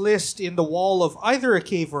on this list in the wall of either a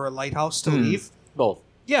cave or a lighthouse to leave. Both.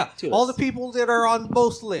 Yeah, Two all lists. the people that are on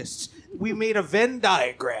both lists. We made a Venn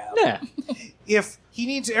diagram. Yeah. If he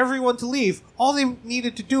needs everyone to leave, all they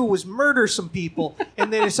needed to do was murder some people,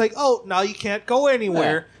 and then it's like, oh, now you can't go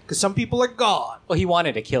anywhere because some people are gone. Well, he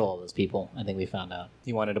wanted to kill all those people. I think we found out.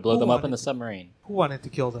 He wanted to blow Who them up wanted in the to? submarine. Who wanted to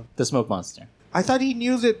kill them? The smoke monster. I thought he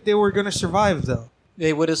knew that they were going to survive, though.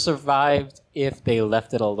 They would have survived if they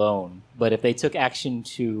left it alone. But if they took action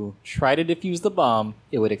to try to defuse the bomb,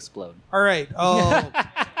 it would explode. All right.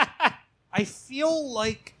 I feel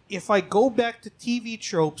like if I go back to TV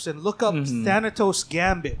tropes and look up Thanatos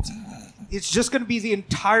Gambit, it's just going to be the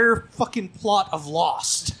entire fucking plot of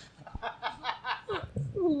Lost.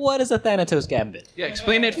 What is a Thanatos Gambit? Yeah,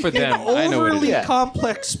 explain it for them. An I know what it overly is.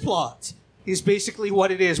 complex plot is basically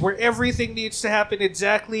what it is, where everything needs to happen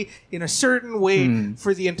exactly in a certain way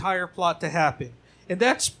for the entire plot to happen. And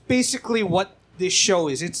that's basically what this show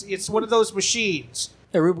is. It's one of those machines.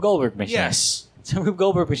 A Rube Goldberg machine. Yes. It's a Rube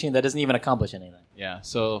Goldberg machine that doesn't even accomplish anything. Yeah,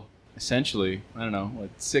 so essentially, I don't know, what,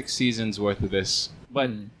 6 seasons worth of this. But,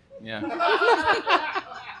 yeah.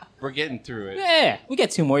 We're getting through it. Yeah, we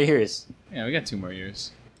get 2 more years. Yeah, we got 2 more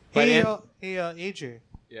years. But Hey, it- AJ.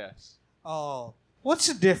 yes. Oh, what's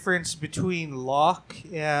the difference between Locke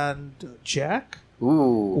and Jack?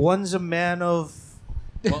 Ooh. One's a man of.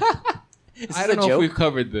 Is I this don't a know joke? if we've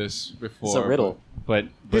covered this before. It's a riddle. But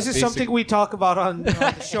This is something we talk about on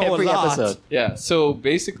the show Every a lot. episode. Yeah, so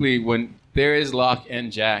basically, when there is Locke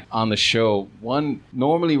and Jack on the show, one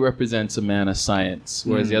normally represents a man of science,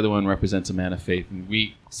 whereas the other one represents a man of faith. And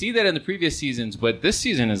we see that in the previous seasons, but this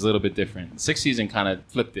season is a little bit different. 6th season kind of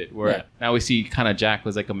flipped it, where Yeah. now we see kind of Jack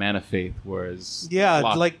was like a man of faith, whereas Yeah,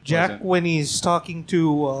 Locke like Jack wasn't. when he's talking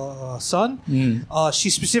to Son, she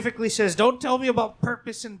specifically says, "Don't tell me about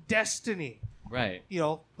purpose and destiny." Right, You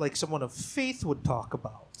know, like someone of faith would talk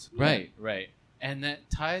about. right. And that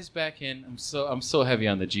ties back in. I'm so heavy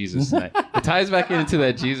on the Jesus tonight. It ties back into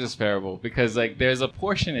that Jesus parable because like there's a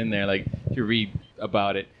portion in there like if you read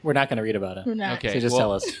about it. We're not going to read about it. We're not. Okay, So just well,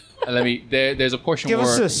 tell us. Let me. There's a portion Give where.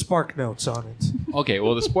 us the spark notes on it. Okay,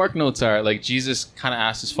 well, the spark notes are like Jesus kind of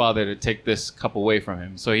asked his father to take this cup away from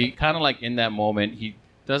him. So he kind of like in that moment, he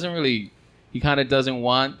kind of doesn't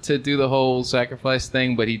want to do the whole sacrifice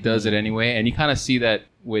thing, but he does it anyway. And you kind of see that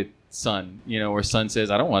with Son, where Son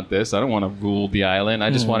says, I don't want this. I don't want to rule the island. I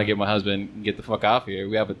just want to get my husband and get the fuck off here.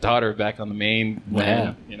 We have a daughter back on the main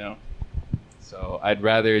land, So I'd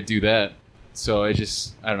rather do that. So I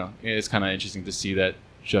don't know. It's kind of interesting to see that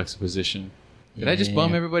juxtaposition. Did I just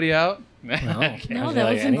bum everybody out? Okay. No,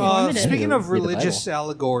 that was Any- informative. Speaking of Read the religious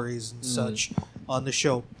allegories and such on the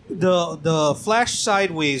show, the flash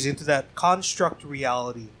sideways into that construct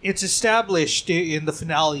reality. It's established in the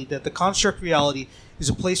finale that the construct reality is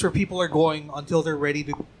a place where people are going until they're ready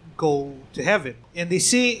to go to heaven. And they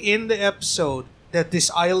say in the episode that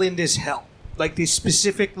this island is hell. Like they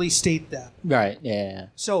specifically state that. Right, yeah.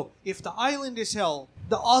 So if the island is hell,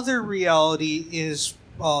 the other reality is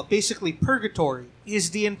basically purgatory.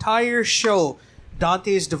 Is the entire show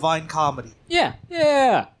Dante's Divine Comedy? Yeah,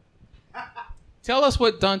 yeah. Tell us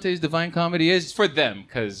what Dante's Divine Comedy is for them,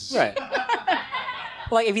 because Right.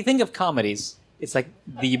 Like, if you think of comedies, it's like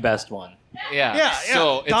the best one. yeah.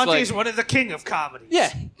 So it's Dante's like one of the king of comedy.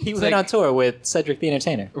 Yeah, he went like- on tour with Cedric the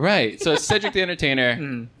Entertainer. right. So it's Cedric the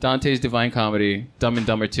Entertainer, Dante's Divine Comedy, Dumb and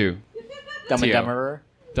Dumber 2, Dumb and Tio. Dumberer.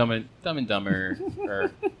 Dumb and Dumber.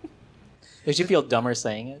 Did you feel dumber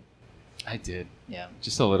saying it? I did Yeah.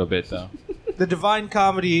 just a little bit though. The Divine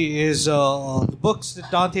Comedy is the books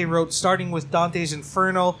that Dante wrote, starting with Dante's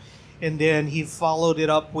Inferno, and then he followed it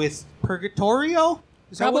up with Purgatorio.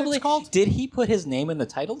 Is that what it's called? Did he put his name in the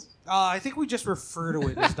titles? I think we just refer to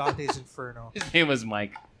it as Dante's Inferno. His name was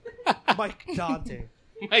Mike. Mike Dante.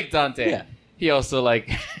 Mike Dante. Yeah. He also like.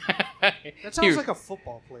 That sounds like a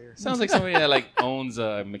football player. Sounds like somebody that like owns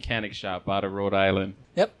a mechanic shop out of Rhode Island.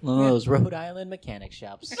 Yep, one of those Rhode Island mechanic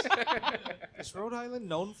shops. Is Rhode Island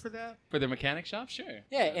known for that? For their mechanic shop, sure.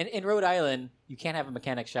 Yeah, and in Rhode Island, you can't have a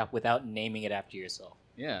mechanic shop without naming it after yourself.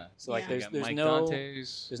 Yeah. So like, Yeah. there's Got there's Mike no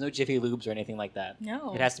Dante's. there's no Jiffy Lubes or anything like that.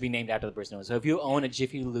 No. It has to be named after the person who owns it. So if you own a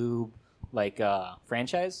Jiffy Lube like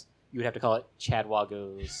franchise, you would have to call it Chad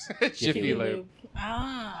Wago's Jiffy Lube.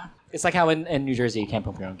 Ah. It's like how in New Jersey you can't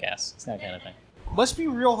pump your own gas. It's that kind of thing. Must be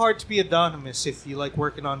real hard to be anonymous if you like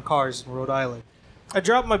working on cars in Rhode Island. I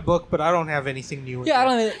dropped my book, but I don't have anything new. Yeah,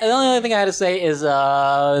 the only other thing I had to say is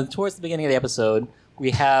towards the beginning of the episode,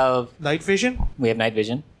 we have Night Vision? Night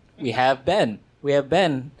Vision. We have Ben. We have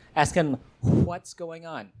Ben asking, what's going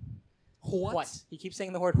on? What? He keeps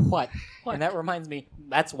saying the word what. And that reminds me,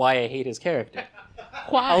 that's why I hate his character.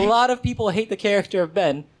 Why? A lot of people hate the character of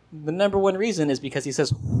Ben. The number one reason is because he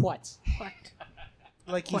says what. What?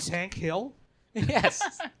 Like he's Hank Hill? Yes.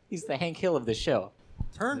 He's the Hank Hill of the show.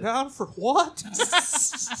 Turned down for what?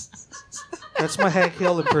 That's my Hank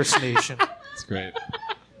Hill impersonation. It's great.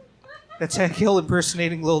 That's Hank Hill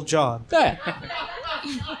impersonating Lil Jon. Yeah.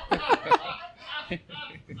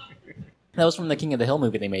 That was from the King of the Hill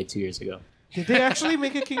movie they made 2 years ago. Did they actually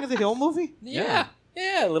make a King of the Hill movie? Yeah.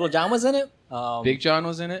 Little John was in it. Big John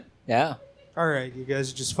was in it. Yeah. All right, you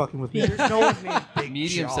guys are just fucking with me. There's no one named Big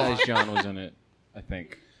Medium-sized John was in it, I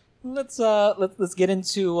think. Let's get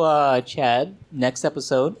into Chad next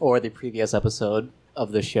episode or the previous episode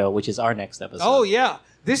of the show, which is our next episode. Oh, yeah.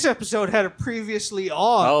 This episode had a previously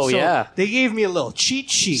on. Oh, so yeah. They gave me a little cheat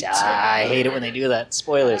sheet. I hate it when they do that.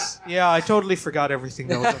 Spoilers. Yeah, I totally forgot everything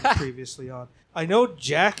that was on the previously on. I know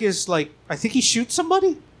Jack is like, I think he shoots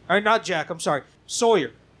somebody. Or not Jack, I'm sorry.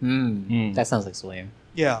 Sawyer. That sounds like Sawyer.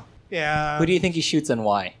 Yeah. Yeah. Who do you think he shoots and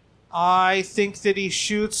why? I think that he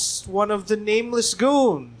shoots one of the nameless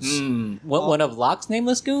goons. One of Locke's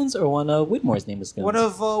nameless goons or one of Widmore's nameless goons? One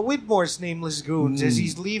of Widmore's nameless goons as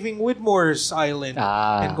he's leaving Widmore's island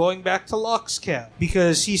and going back to Locke's camp.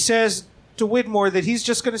 Because he says to Widmore that he's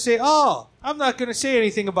just going to say, oh, I'm not going to say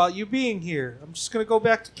anything about you being here. I'm just going to go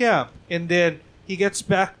back to camp. And then he gets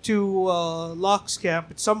back to Locke's camp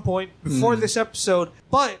at some point before this episode.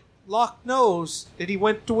 But Locke knows that he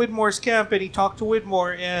went to Widmore's camp and he talked to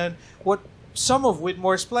Widmore and what some of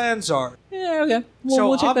Widmore's plans are. Yeah, okay.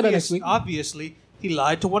 We'll check that out next week. Obviously, he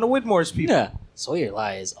lied to one of Widmore's people. Yeah. Sawyer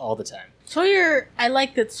lies all the time. Sawyer, I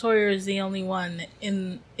like that Sawyer is the only one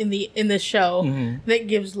in the show that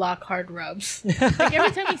gives Locke hard rubs. Like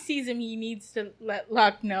every time he sees him, he needs to let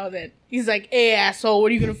Locke know that he's like, "Hey asshole,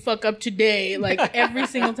 what are you gonna fuck up today?" Like every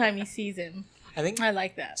single time he sees him. I think I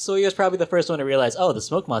like that. Sawyer's probably the first one to realize, oh, the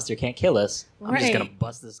smoke monster can't kill us. I'm just Right. gonna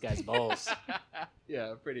bust this guy's balls.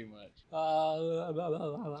 Yeah, pretty much. How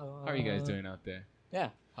How are you guys doing out there? Yeah.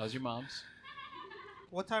 How's your mom's?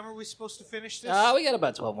 What time are we supposed to finish this? We got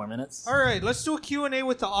about 12 more minutes. All right, let's do a Q&A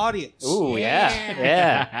with the audience. Ooh,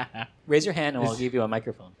 yeah. Raise your hand and we'll give you a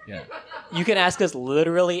microphone. Yeah. You can ask us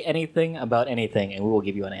literally anything about anything and we will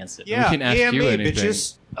give you an answer. Yeah, We can ask AMA, you anything.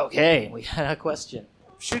 bitches. Okay, we got a question.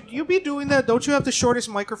 Should you be doing that? Don't you have the shortest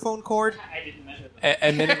microphone cord? I didn't measure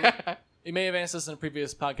And you may have answered this in a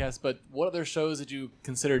previous podcast, but what other shows did you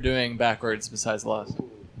consider doing backwards besides Lost?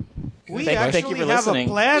 We Thank you actually for have listening.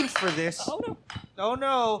 a plan for this. Oh, no. Oh,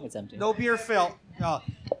 no. It's empty. No beer felt.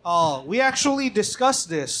 We actually discussed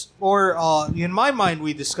this, or in my mind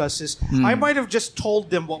we discussed this. I might have just told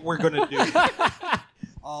them what we're going to do.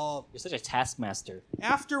 You're such a taskmaster.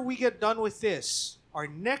 After we get done with this, our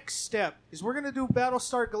next step is we're going to do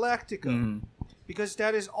Battlestar Galactica. Because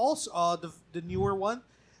that is also the newer one.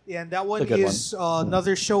 And that one The good is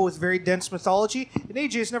another show with very dense mythology. And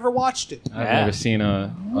AJ's never watched it. I've Yeah. never seen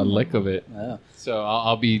a lick of it. Oh. So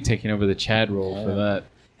I'll be taking over the Chad role for that.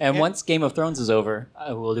 And Yeah. once Game of Thrones is over,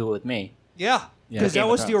 we'll do it with me. Yeah. Yeah, Because Game that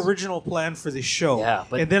of was the Thrones. original plan for this show. Yeah,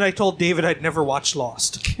 but- and then I told David I'd never watched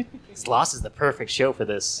Lost. Lost is the perfect show for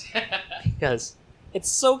this. Because it's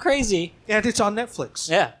so crazy. And it's on Netflix.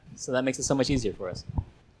 Yeah. So that makes it so much easier for us.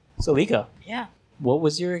 So, Lika, Yeah. what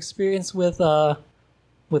was your experience with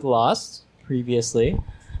Lost previously?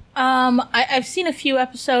 I've seen a few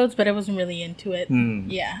episodes, but I wasn't really into it. Hmm.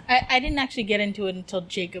 Yeah, I didn't actually get into it until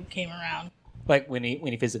Jacob came around. Like when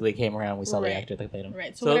he physically came around, we saw the Right. actor that played him.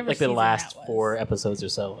 Right, so So, whatever like the season last that was. 4 episodes or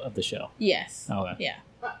so of the show. Yes. Okay. Yeah.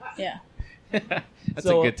 Yeah. That's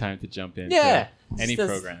So- a good time to jump in. Yeah. Any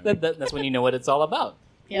That's- program. That's when you know what it's all about.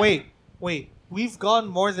 Yeah. Wait. We've gone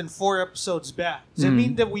more than 4 episodes back. Does Hmm. that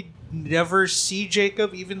mean that we never see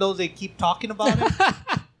Jacob, even though they keep talking about him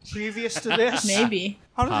previous to this? Maybe.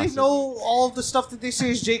 How do they Possibly. know all the stuff that they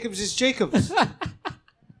say is Jacob's?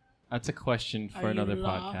 That's a question for Are you another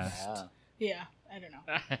lost? podcast. Yeah. I don't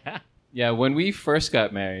know. Yeah, when we first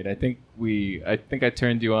got married, I think I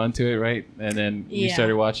turned you on to it, right? And then we Yeah.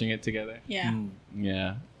 started watching it together. Yeah.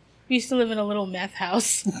 Yeah. We used to live in a little meth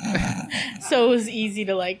house, so it was easy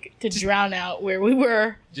to drown out where we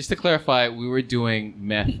were. Just to clarify, we were doing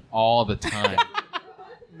meth all the time.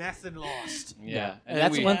 Meth and Lost. Yeah. And then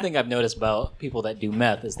that's we- one thing I've noticed about people that do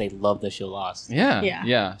meth is they love the show Lost. Yeah, Yeah.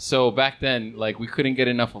 yeah. So back then, like, we couldn't get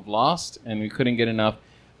enough of Lost, and we couldn't get enough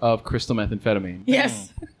of crystal methamphetamine.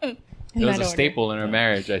 Yes. It was a order. staple in our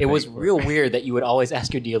marriage. I It think. was real weird that you would always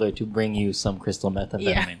ask your dealer to bring you some crystal methamphetamine.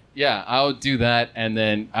 Yeah. Yeah, I would do that, and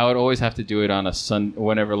then I would always have to do it on a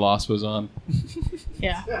whenever Lost was on.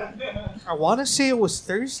 Yeah. I want to say it was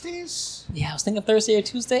Thursdays. Yeah, I was thinking Thursday or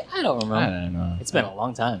Tuesday. I don't remember. I don't know. It's been a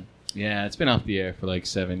long time. Yeah, it's been off the air for like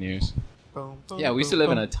 7 years. Boom, boom, Yeah, we used to boom,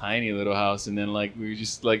 live in boom. a tiny little house, and then like we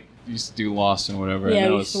just like used to do Lost and whatever. Yeah, and that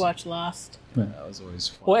we was, used to watch Lost. That was always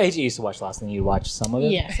fun. Well, AJ used to watch Lost, and you'd watch some of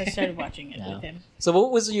it. Yes, I started watching it Yeah. with him. So,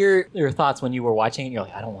 what was your thoughts when you were watching it? You're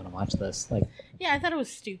like, I don't want to watch this. Like, Yeah, I thought it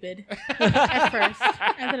was stupid at first.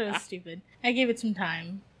 I thought it was stupid. I gave it some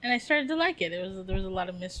time, and I started to like it. There was a lot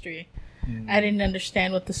of mystery. I didn't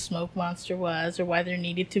understand what the smoke monster was, or why there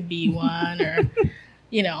needed to be one, or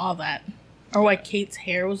all that, or why Kate's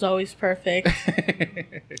hair was always perfect.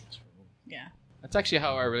 Yeah. That's actually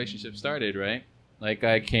how our relationship started, right? Like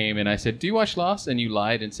I came and I said, "Do you watch Lost?" And you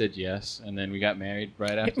lied and said yes, and then we got married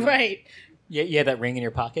right after. Right. you had that ring in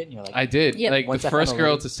your pocket, and you're like, I did. Yep. Like Once the I found first a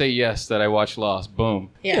girl link. to say yes that I watched Lost. Boom.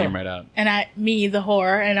 Yeah. Came right out. And the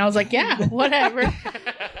whore, and I was like, yeah, whatever.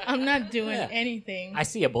 I'm not doing Yeah. anything. I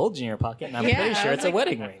see a bulge in your pocket, and I'm Yeah, pretty I sure was it's a like,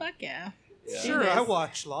 wedding ring. Fuck yeah. Sure, I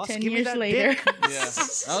watched Lost. 10 Give me years that later. dick. Yeah.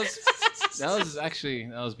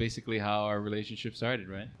 That was basically how our relationship started,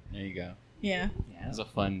 right? There you go. Yeah. It was a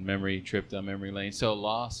fun memory trip down memory lane. So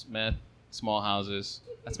Lost, meth, small houses.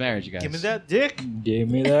 That's marriage, you guys. Give me that dick. Give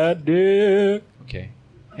me that dick. Okay.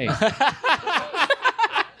 Hey.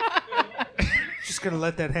 Just gonna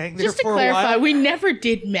let that hang there Just to for a clarify, while. we never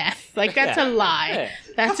did meth. Like, that's Yeah. a lie. Yeah.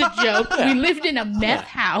 That's a joke. We lived in a meth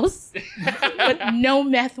house, but no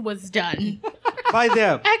meth was done. By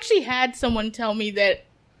them. I actually had someone tell me that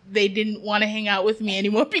they didn't want to hang out with me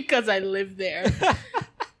anymore because I lived there.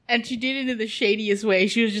 And she did it in the shadiest way.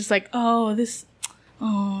 She was just like, oh,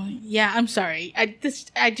 yeah, I'm sorry. I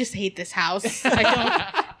just hate this house. I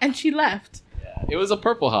don't. And she left. It was a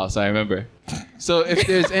purple house, I remember. So if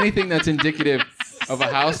there's anything that's indicative of a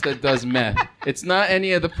house that does meth, it's not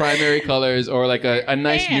any of the primary colors or like a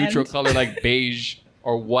nice And- neutral color like beige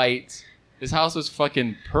or white. This house was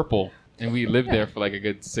fucking purple. And we lived there for like a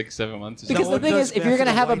good 6-7 months or Because something. the thing does is, if meth you're in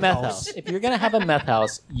gonna a have a White meth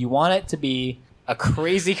House? house, you want it to be a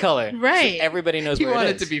crazy color, Right. So everybody knows You where want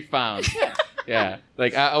it it is. to be found. Yeah.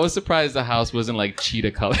 Like I was surprised the house wasn't like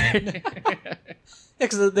cheetah color.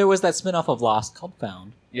 Because there was that spin-off of Lost called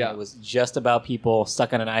Found. Yeah. It was just about people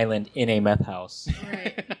stuck on an island in a meth house,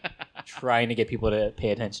 Right. trying to get people to pay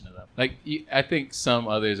attention to them. Like I think some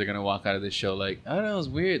others are gonna walk out of this show like, I don't know, it's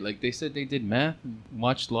weird. Like they said they did math and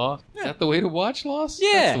watched Lost. Is that the way to watch Lost?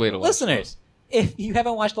 Yeah, That's the way to watch listeners, Lost. if you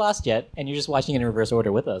haven't watched Lost yet and you're just watching it in reverse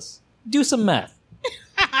order with us, do some meth.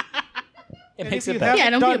 It And makes if it you better. Yeah,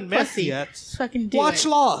 haven't don't be a done meth pussy. yet, Just fucking do watch it.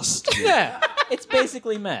 Lost. Yeah, it's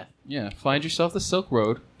basically meth. Yeah, find yourself the Silk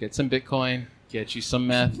Road, get some Bitcoin, get you some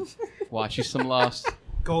meth, watch you some Lost.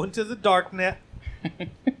 Go into the dark net.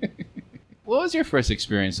 What was your first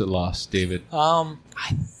experience with Lost, David? I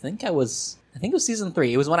think it was season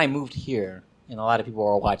 3. It was when I moved here, and a lot of people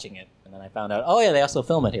were watching it. And then I found out, oh yeah, they also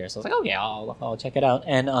film it here. So I was like, oh yeah, I'll check it out.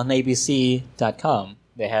 And on ABC.com,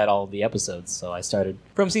 they had all the episodes. So I started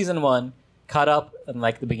from season 1, caught up in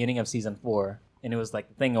like the beginning of season 4, and it was like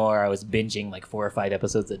the thing where I was binging like 4 or 5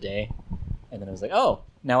 episodes a day. And then it was like, oh,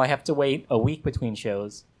 now I have to wait a week between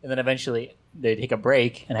shows, and then eventually they take a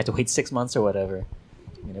break, and I have to wait 6 months or whatever.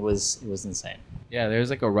 And it was insane. Yeah, there was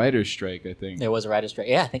like a writer's strike, I think. There was a writer's strike.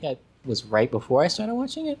 Yeah, I think I was right before I started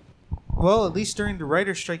watching it. Well, at least during the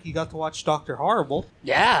writer's strike, you got to watch Dr. Horrible.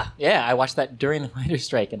 Yeah, I watched that during the writer's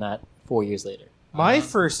strike and not 4 years later. My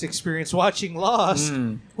first experience watching Lost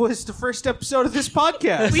Mm. was the first episode of this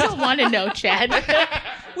podcast. We don't want to know, Chad.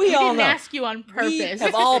 We all didn't know. ask you on We purpose.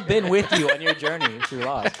 have all been with you on your journey through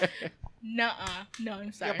Lost. Nuh-uh. No,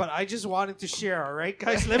 I'm sorry. Yeah, but I just wanted to share, all right,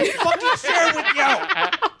 guys? Let me fucking share with you.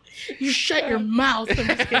 You shut your mouth. I'm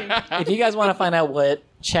just kidding. If you guys want to find out what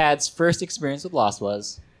Chad's first experience with Lost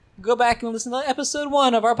was, go back and listen to episode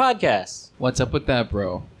 1 of our podcast. What's up with that,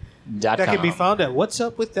 bro? That can be found at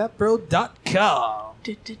whatsupwiththatbro.com.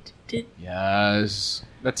 Yes.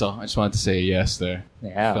 That's all. I just wanted to say yes there.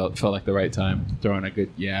 Yeah. Felt like the right time. Throwing a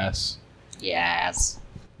good yes. Yes.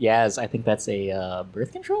 Yes, I think that's a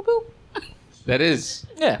birth control pill? That is.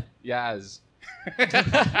 Yeah. Yes.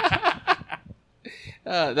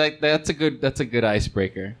 That's a good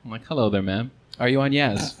icebreaker. I'm like, hello there, ma'am. Are you on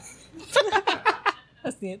Yaz?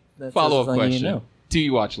 That's Follow-up all you need to question. know. Do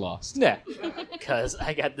you watch Lost? Yeah. Because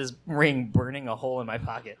I got this ring burning a hole in my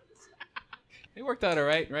pocket. It worked out all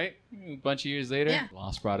right? A bunch of years later, Yeah.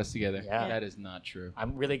 Lost brought us together. Yeah. That is not true.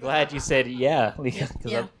 I'm really glad you said yeah, because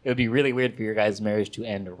Yeah. it would be really weird for your guys' marriage to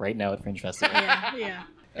end right now at Fringe Festival. Yeah, yeah.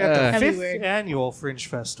 At the That'd be 5th weird. annual Fringe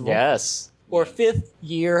Festival. Yes. Or 5th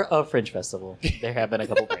year of Fringe Festival. There have been a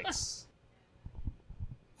couple breaks.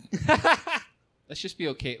 Let's just be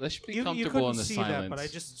okay. Let's just be You comfortable couldn't in the see silence. that, but I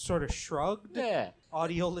just sort of shrugged. Yeah.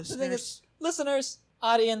 Audio The thing listeners. is, listeners,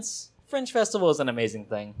 audience, Fringe Festival is an amazing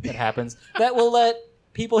thing that happens that will let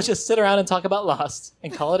people just sit around and talk about Lost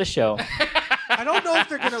and call it a show. I don't know if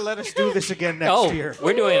they're going to let us do this again next year.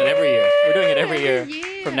 We're doing it every year. We're doing it every year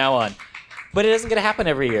Yeah. from now on. But it isn't going to happen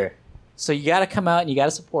every year. So you got to come out and you got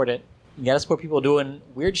to support it. You got to support people doing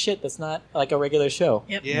weird shit that's not like a regular show.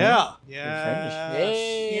 Yep. Yeah.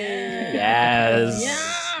 Yay. Yeah. Yes.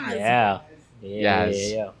 Yes. Yeah.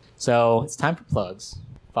 Yes. Yeah. So it's time for plugs.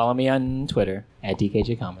 Follow me on Twitter at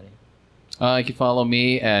DKJ Comedy. You can follow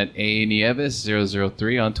me at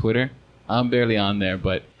anieves003 on Twitter. I'm barely on there,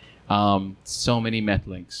 but so many meth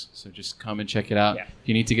links. So just come and check it out. Yeah. If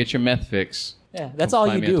you need to get your meth fix, Yeah, that's Come all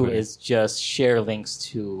find you me on do Twitter. is just share links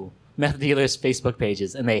to meth dealers' Facebook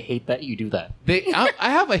pages, and they hate that you do that. I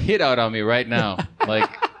have a hit out on me right now.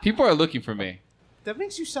 Like, people are looking for me, That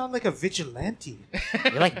makes you sound like a vigilante.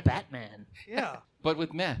 You're like Batman, Yeah. but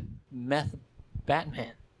with meth. meth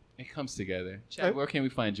Batman. It comes together. Chad, where can we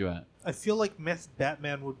find you at? I feel like Meth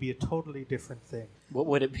Batman would be a totally different thing. What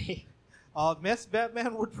would it be? Meth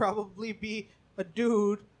Batman would probably be a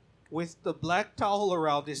dude with the black towel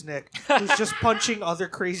around his neck who's just punching other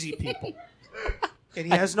crazy people. And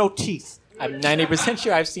he has no teeth. I'm 90%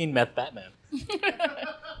 sure I've seen Meth Batman.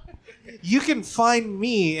 You can find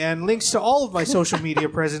me and links to all of my social media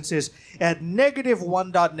presences at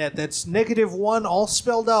negative1.net. That's negative1 all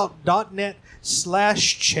spelled out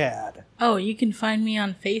 .net/Chad. Oh, you can find me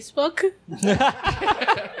on Facebook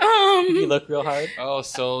You look real hard. Oh,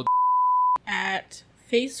 so at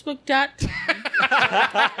facebook.com.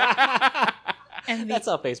 And That's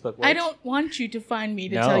how Facebook works. I don't want you to find me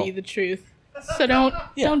to No. tell you the truth. So don't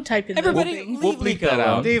type in Everybody those things. We'll bleep that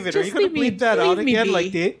out. David, are Just you going to leave me- bleep that out leave me again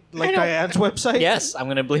be. like I don't- Diane's website? Yes, I'm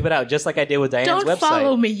going to bleep it out just like I did with Diane's Don't website.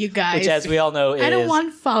 follow me, you guys. Which, as we all know, is I don't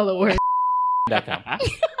want followers. .com.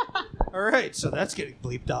 All right, so that's getting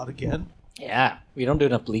bleeped out again. Yeah, we don't do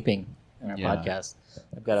enough bleeping in our Yeah. podcast.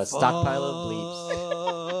 I've got a stockpile of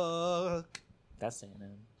bleeps. Fuck. That's saying it.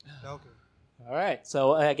 Okay. All right,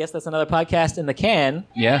 so I guess that's another podcast in the can.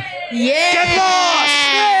 yeah. Yeah! Get lost!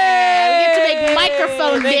 We get to make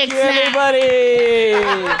microphone Thank dicks you, now.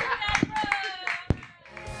 everybody.